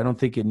about that. I don't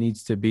think it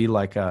needs to be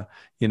like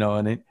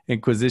an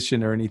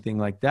inquisition or anything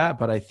like that,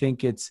 but I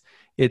think it's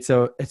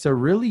a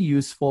really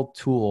useful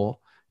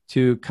tool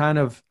to kind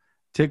of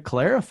to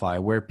clarify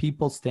where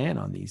people stand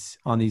on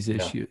these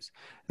issues.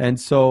 And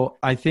so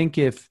I think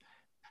I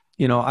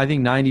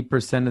think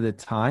 90% of the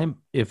time,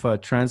 if a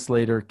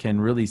translator can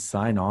really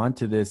sign on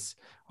to this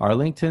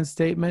Arlington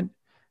Statement,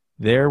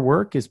 their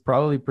work is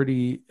probably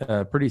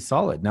pretty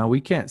solid. Now,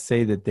 we can't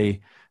say that they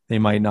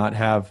might not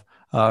have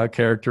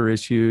character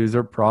issues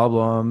or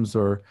problems,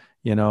 or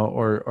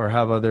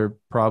have other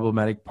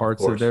problematic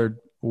parts of their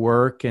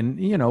work. And,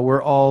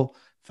 we're all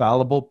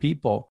fallible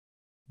people.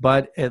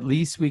 But at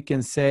least we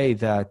can say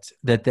that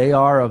they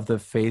are of the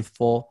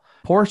faithful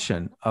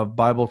portion of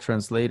Bible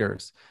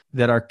translators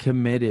that are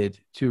committed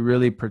to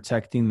really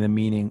protecting the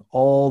meaning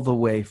all the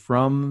way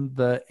from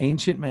the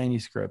ancient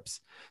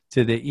manuscripts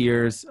to the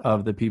ears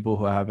of the people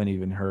who haven't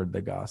even heard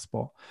the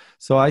gospel.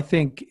 So I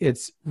think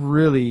it's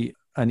really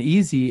an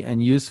easy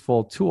and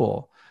useful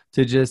tool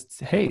to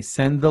just, hey,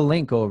 send the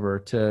link over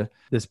to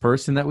this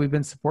person that we've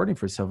been supporting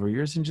for several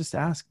years and just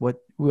ask what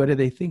do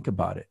they think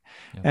about it.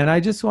 Yeah. And I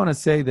just want to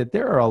say that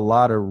there are a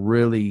lot of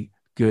really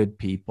good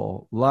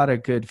people, a lot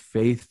of good,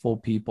 faithful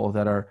people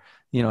that are,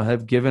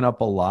 have given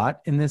up a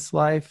lot in this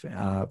life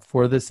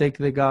for the sake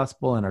of the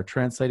gospel and are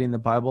translating the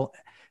Bible,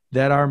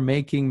 that are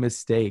making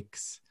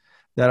mistakes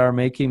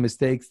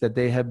that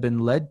they have been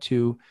led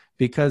to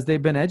because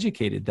they've been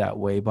educated that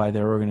way by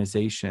their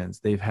organizations.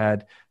 They've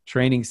had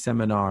training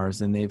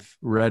seminars and they've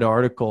read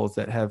articles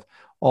that have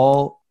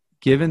all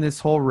given this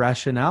whole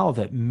rationale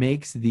that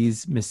makes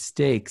these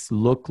mistakes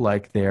look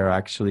like they're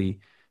actually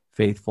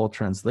faithful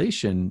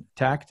translation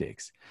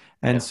tactics.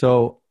 And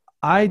so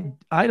I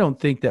don't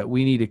think that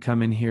we need to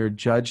come in here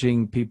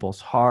judging people's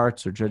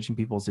hearts or judging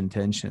people's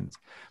intentions.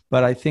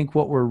 But I think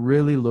what we're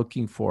really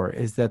looking for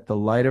is that the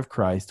light of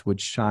Christ would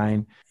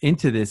shine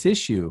into this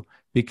issue,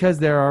 because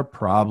there are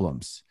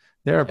problems.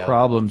 There are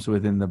problems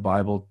within the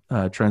Bible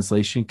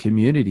translation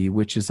community,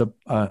 which is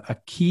a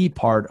key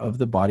part of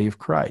the body of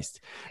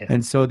Christ. Yeah.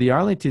 And so the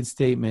Arlington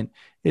Statement,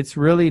 it's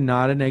really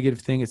not a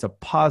negative thing. It's a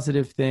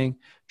positive thing,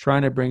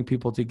 trying to bring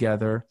people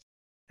together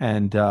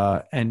and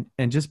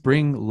just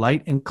bring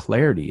light and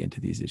clarity into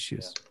these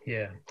issues.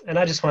 Yeah. And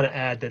I just want to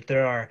add that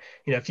there are,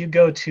 if you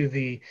go to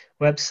the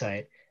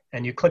website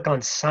and you click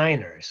on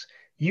signers,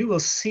 you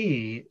will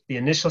see the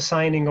initial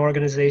signing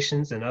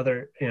organizations and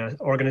other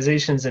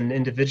organizations and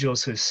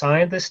individuals who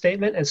signed this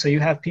statement. And so you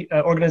have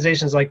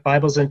organizations like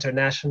Bibles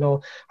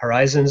International,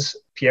 Horizons,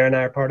 Pierre and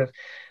I are part of.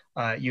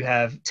 You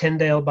have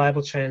Tyndale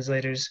Bible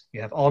Translators.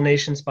 You have All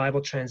Nations Bible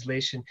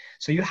Translation.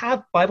 So you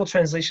have Bible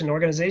translation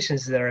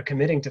organizations that are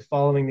committing to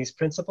following these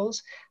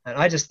principles. And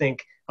I just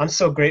think I'm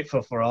so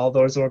grateful for all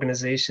those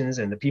organizations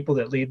and the people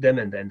that lead them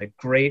and the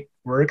great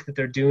work that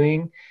they're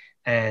doing.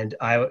 And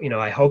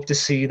I hope to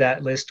see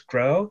that list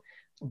grow.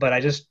 But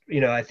I just,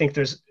 I think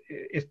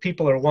if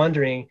people are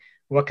wondering,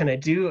 what can I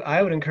do?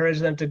 I would encourage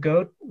them to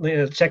go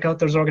check out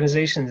those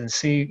organizations and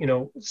see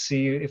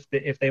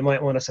if they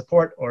might want to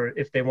support, or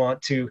if they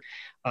want to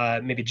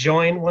maybe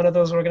join one of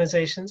those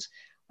organizations.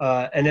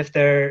 And if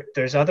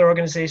there's other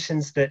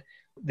organizations that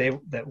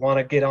want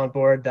to get on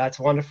board, that's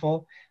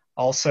wonderful.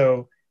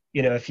 Also,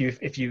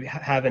 if you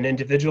have an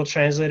individual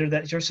translator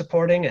that you're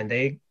supporting and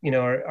they,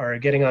 are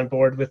getting on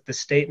board with the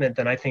statement,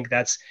 then I think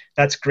that's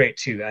great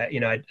too.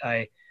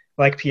 I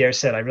like Pierre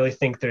said, I really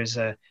think there's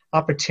a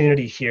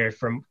opportunity here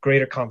for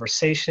greater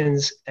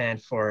conversations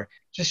and for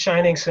just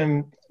shining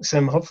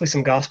hopefully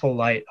some gospel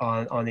light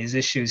on these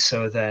issues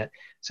so that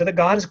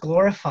God is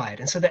glorified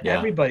and so that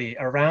everybody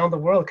around the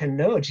world can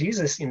know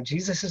Jesus.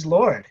 Jesus is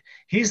Lord.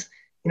 He's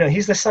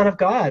the Son of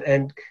God,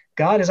 and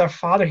God is our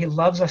Father. He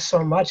loves us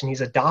so much, and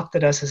He's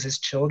adopted us as His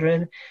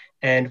children.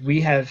 And we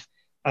have,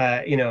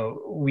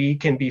 we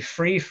can be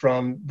free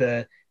from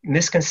the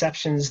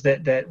misconceptions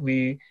that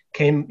we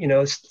came,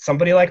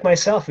 somebody like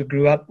myself who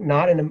grew up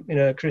not in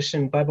a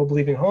Christian Bible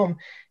believing home.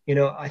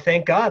 I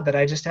thank God that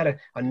I just had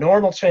a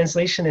normal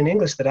translation in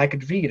English that I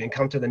could read and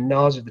come to the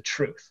knowledge of the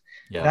truth.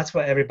 Yeah. That's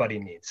what everybody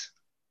needs.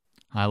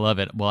 I love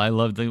it. Well, I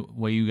love the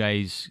way you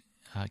guys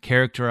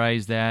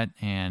characterize that.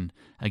 And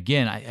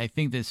again, I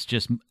think this is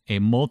just a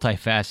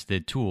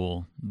multifaceted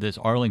tool, this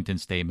Arlington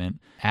statement,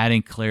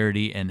 adding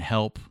clarity and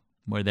help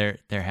where there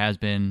has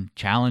been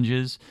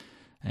challenges.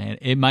 And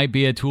it might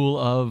be a tool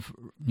of,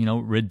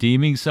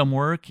 redeeming some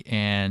work.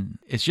 And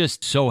it's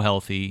just so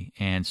healthy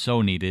and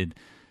so needed.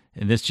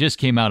 And this just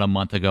came out a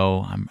month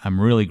ago. I'm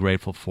really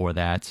grateful for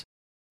that.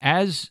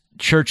 As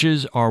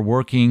churches are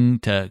working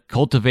to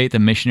cultivate the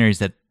missionaries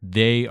that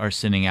they are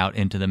sending out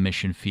into the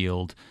mission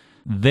field,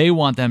 they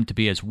want them to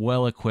be as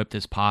well equipped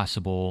as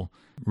possible,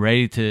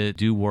 ready to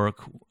do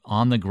work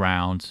on the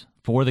ground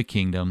for the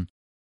kingdom.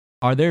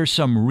 Are there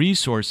some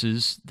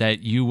resources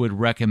that you would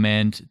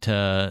recommend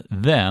to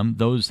them,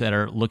 those that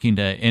are looking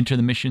to enter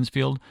the missions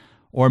field?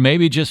 Or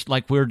maybe just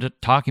like we were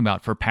talking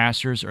about for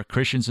pastors or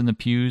Christians in the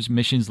pews,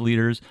 missions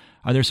leaders,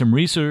 are there some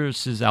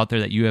resources out there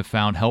that you have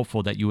found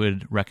helpful that you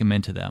would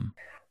recommend to them?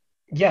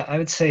 Yeah, I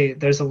would say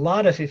there's a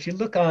lot of, if you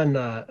look on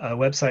a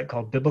website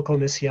called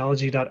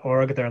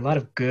biblicalmissiology.org, there are a lot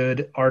of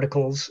good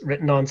articles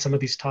written on some of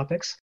these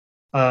topics.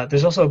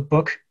 There's also a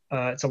book,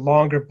 it's a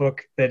longer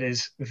book that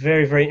is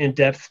very, very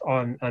in-depth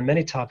on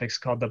many topics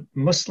called The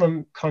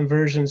Muslim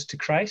Conversions to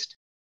Christ.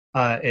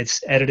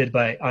 It's edited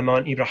by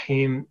Ayman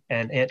Ibrahim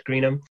and Ant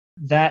Greenham.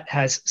 That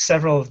has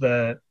several of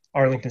the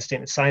Arlington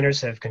Statement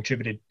signers have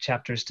contributed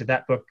chapters to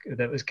that book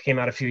that came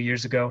out a few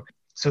years ago.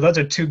 So those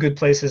are two good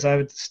places I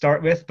would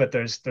start with, but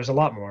there's a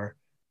lot more.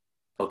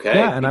 Okay.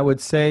 Yeah, and I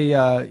would say,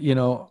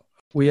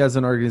 we as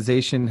an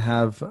organization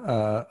have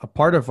a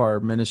part of our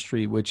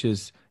ministry which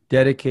is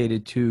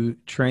dedicated to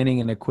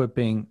training and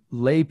equipping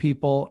lay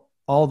people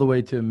all the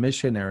way to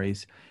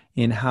missionaries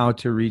in how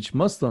to reach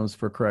Muslims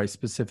for Christ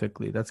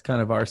specifically. That's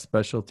kind of our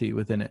specialty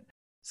within it.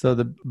 So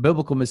the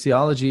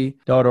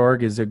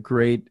biblicalmissiology.org is a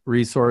great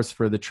resource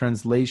for the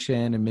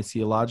translation and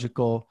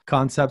missiological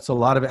concepts. A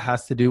lot of it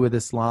has to do with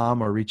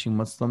Islam or reaching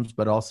Muslims,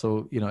 but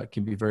also, it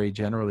can be very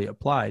generally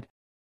applied.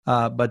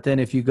 But then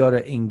if you go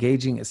to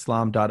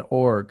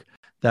engagingislam.org,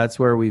 that's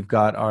where we've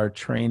got our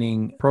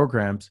training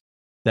programs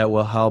that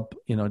will help,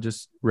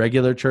 just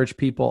regular church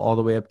people all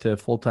the way up to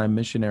full-time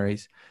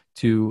missionaries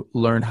to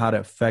learn how to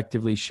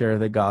effectively share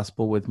the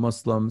gospel with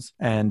Muslims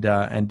and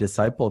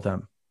disciple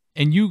them.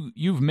 And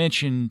you've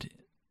mentioned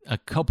a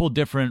couple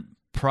different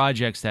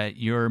projects that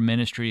your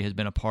ministry has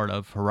been a part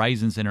of,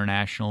 Horizons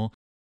International.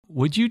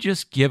 Would you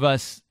just give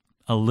us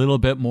a little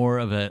bit more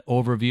of an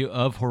overview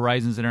of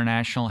Horizons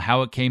International,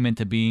 how it came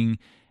into being,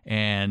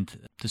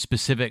 and the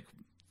specific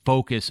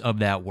focus of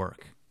that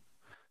work?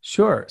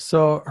 Sure.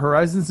 So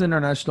Horizons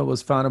International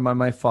was founded by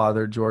my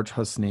father, George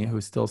Husney, who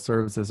still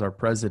serves as our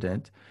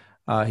president.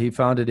 He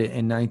founded it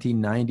in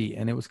 1990,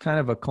 and it was kind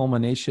of a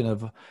culmination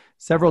of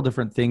several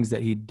different things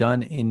that he'd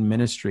done in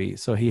ministry.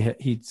 So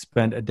he'd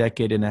spent a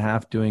decade and a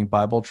half doing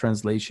Bible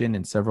translation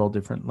in several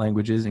different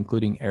languages,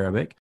 including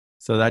Arabic.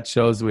 So that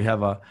shows we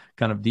have a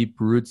kind of deep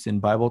roots in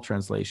Bible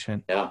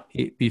translation. Yeah.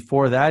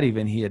 Before that,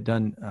 even he had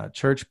done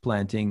church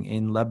planting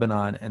in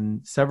Lebanon,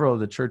 and several of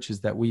the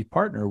churches that we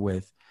partner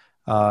with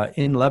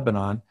in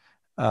Lebanon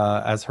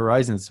as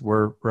Horizons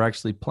were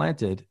actually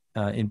planted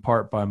in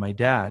part by my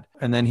dad.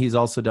 And then he's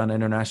also done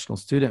international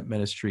student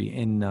ministry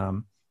in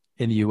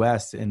the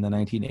U.S. in the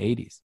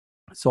 1980s.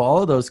 So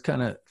all of those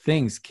kind of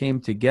things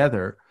came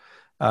together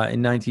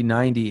in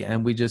 1990,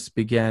 and we just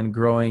began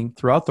growing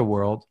throughout the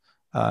world.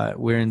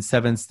 We're in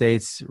 7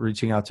 states,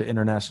 reaching out to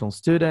international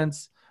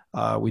students.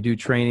 We do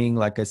training,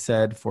 like I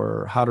said,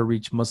 for how to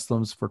reach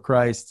Muslims for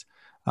Christ.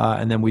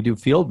 And then we do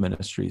field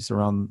ministries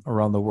around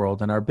the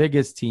world. And our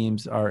biggest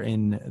teams are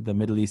in the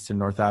Middle East and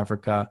North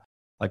Africa.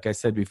 Like I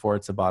said before,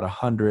 it's about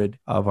 100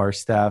 of our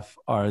staff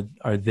are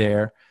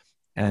there,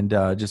 and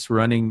just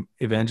running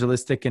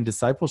evangelistic and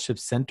discipleship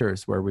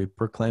centers where we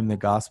proclaim the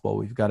gospel.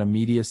 We've got a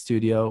media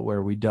studio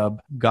where we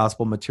dub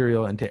gospel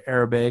material into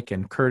Arabic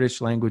and Kurdish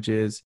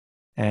languages,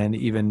 and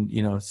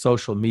even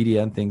social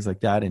media and things like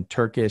that in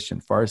Turkish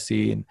and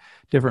Farsi and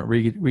different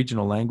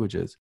regional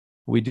languages.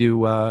 We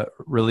do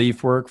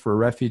relief work for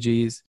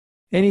refugees.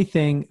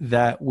 Anything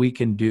that we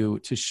can do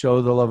to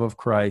show the love of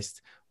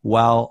Christ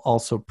while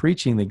also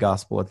preaching the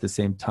gospel at the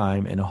same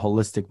time in a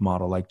holistic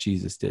model like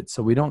Jesus did.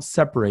 So we don't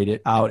separate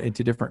it out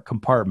into different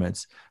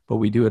compartments, but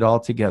we do it all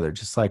together,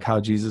 just like how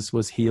Jesus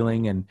was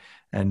healing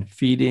and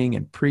feeding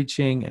and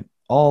preaching and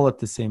all at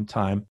the same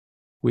time.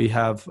 We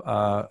have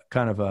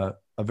kind of a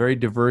very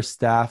diverse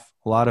staff.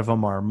 A lot of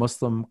them are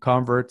Muslim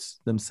converts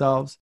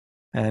themselves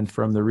and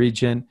from the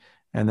region.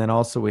 And then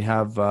also we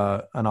have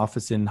an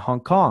office in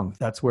Hong Kong.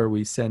 That's where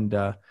we send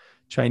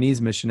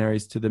Chinese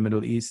missionaries to the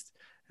Middle East,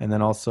 and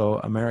then also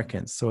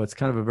Americans. So it's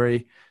kind of a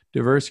very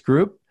diverse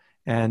group.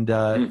 And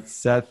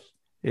Seth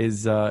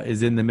is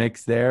in the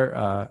mix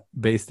there,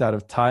 based out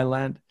of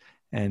Thailand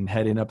and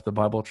heading up the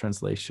Bible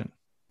translation.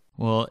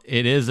 Well,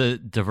 it is a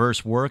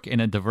diverse work and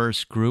a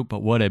diverse group,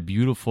 but what a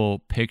beautiful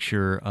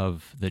picture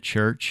of the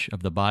church,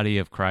 of the body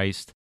of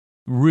Christ.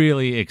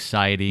 Really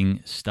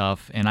exciting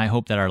stuff, and I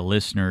hope that our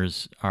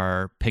listeners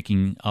are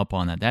picking up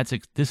on that.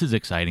 This is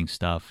exciting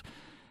stuff.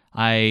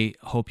 I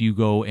hope you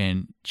go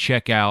and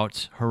check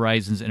out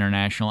Horizons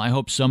International. I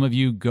hope some of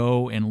you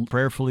go and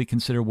prayerfully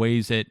consider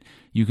ways that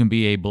you can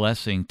be a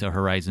blessing to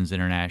Horizons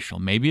International.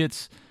 Maybe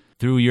it's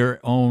through your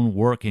own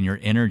work and your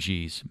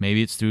energies.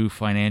 Maybe it's through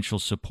financial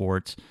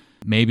support.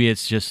 Maybe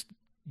it's just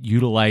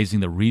utilizing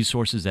the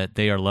resources that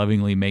they are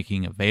lovingly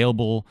making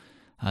available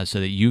so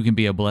that you can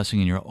be a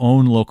blessing in your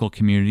own local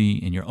community,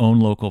 in your own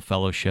local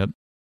fellowship.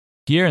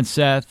 Pierre and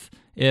Seth,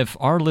 if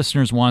our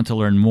listeners want to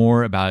learn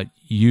more about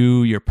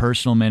you, your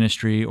personal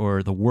ministry,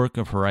 or the work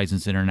of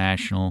Horizons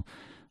International,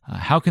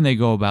 how can they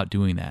go about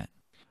doing that?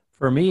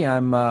 For me,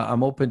 I'm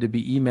open to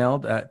be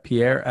emailed at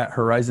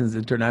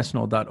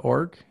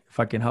pierre@horizonsinternational.org. If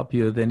I can help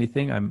you with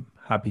anything, I'm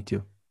happy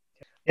to.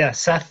 Yeah,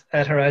 Seth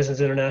at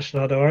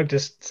horizonsinternational.org.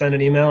 Just send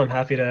an email. I'm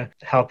happy to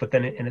help with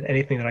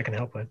anything that I can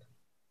help with.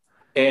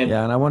 And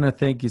I want to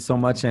thank you so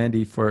much,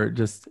 Andy, for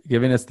just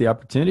giving us the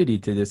opportunity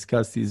to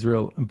discuss these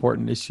real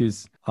important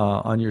issues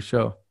on your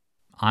show.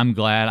 I'm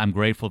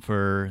grateful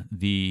for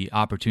the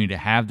opportunity to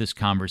have this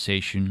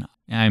conversation.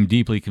 I'm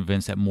deeply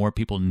convinced that more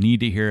people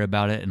need to hear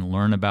about it and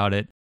learn about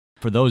it.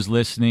 For those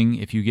listening,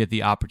 if you get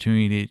the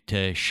opportunity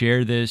to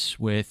share this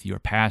with your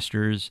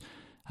pastors,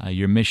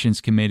 your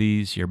missions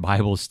committees, your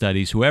Bible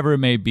studies, whoever it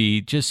may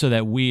be, just so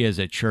that we as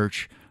a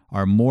church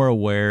are more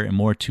aware and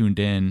more tuned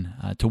in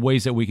to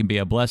ways that we can be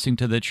a blessing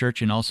to the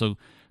church and also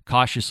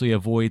cautiously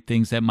avoid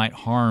things that might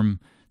harm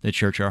the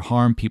church or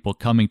harm people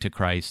coming to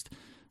Christ.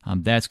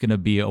 That's going to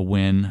be a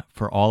win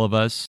for all of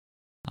us.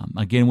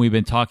 Again, we've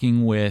been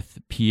talking with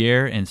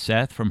Pierre and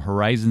Seth from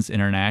Horizons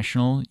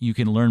International. You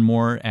can learn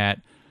more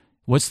at,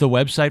 what's the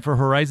website for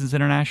Horizons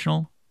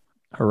International?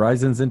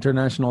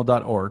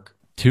 Horizonsinternational.org.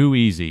 Too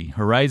easy.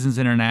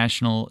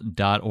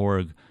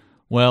 Horizonsinternational.org.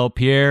 Well,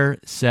 Pierre,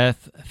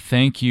 Seth,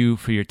 thank you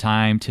for your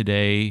time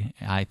today.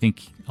 I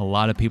think a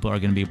lot of people are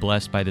going to be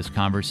blessed by this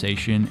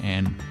conversation,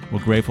 and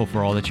we're grateful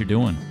for all that you're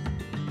doing.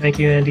 Thank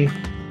you, Andy.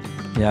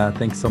 Yeah,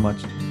 thanks so much.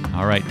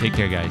 All right, take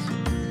care, guys.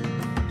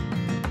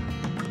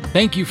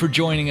 Thank you for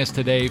joining us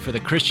today for the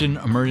Christian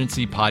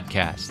Emergency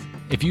Podcast.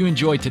 If you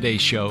enjoyed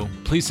today's show,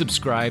 please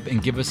subscribe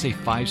and give us a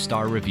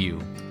 5-star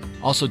review.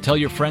 Also, tell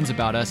your friends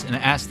about us and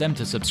ask them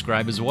to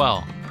subscribe as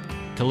well.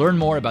 To learn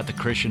more about the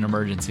Christian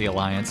Emergency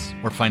Alliance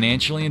or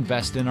financially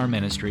invest in our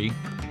ministry,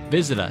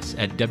 visit us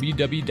at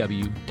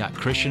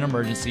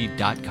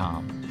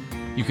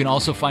www.christianemergency.com. You can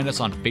also find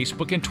us on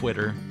Facebook and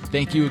Twitter.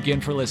 Thank you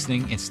again for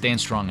listening, and stand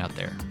strong out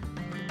there.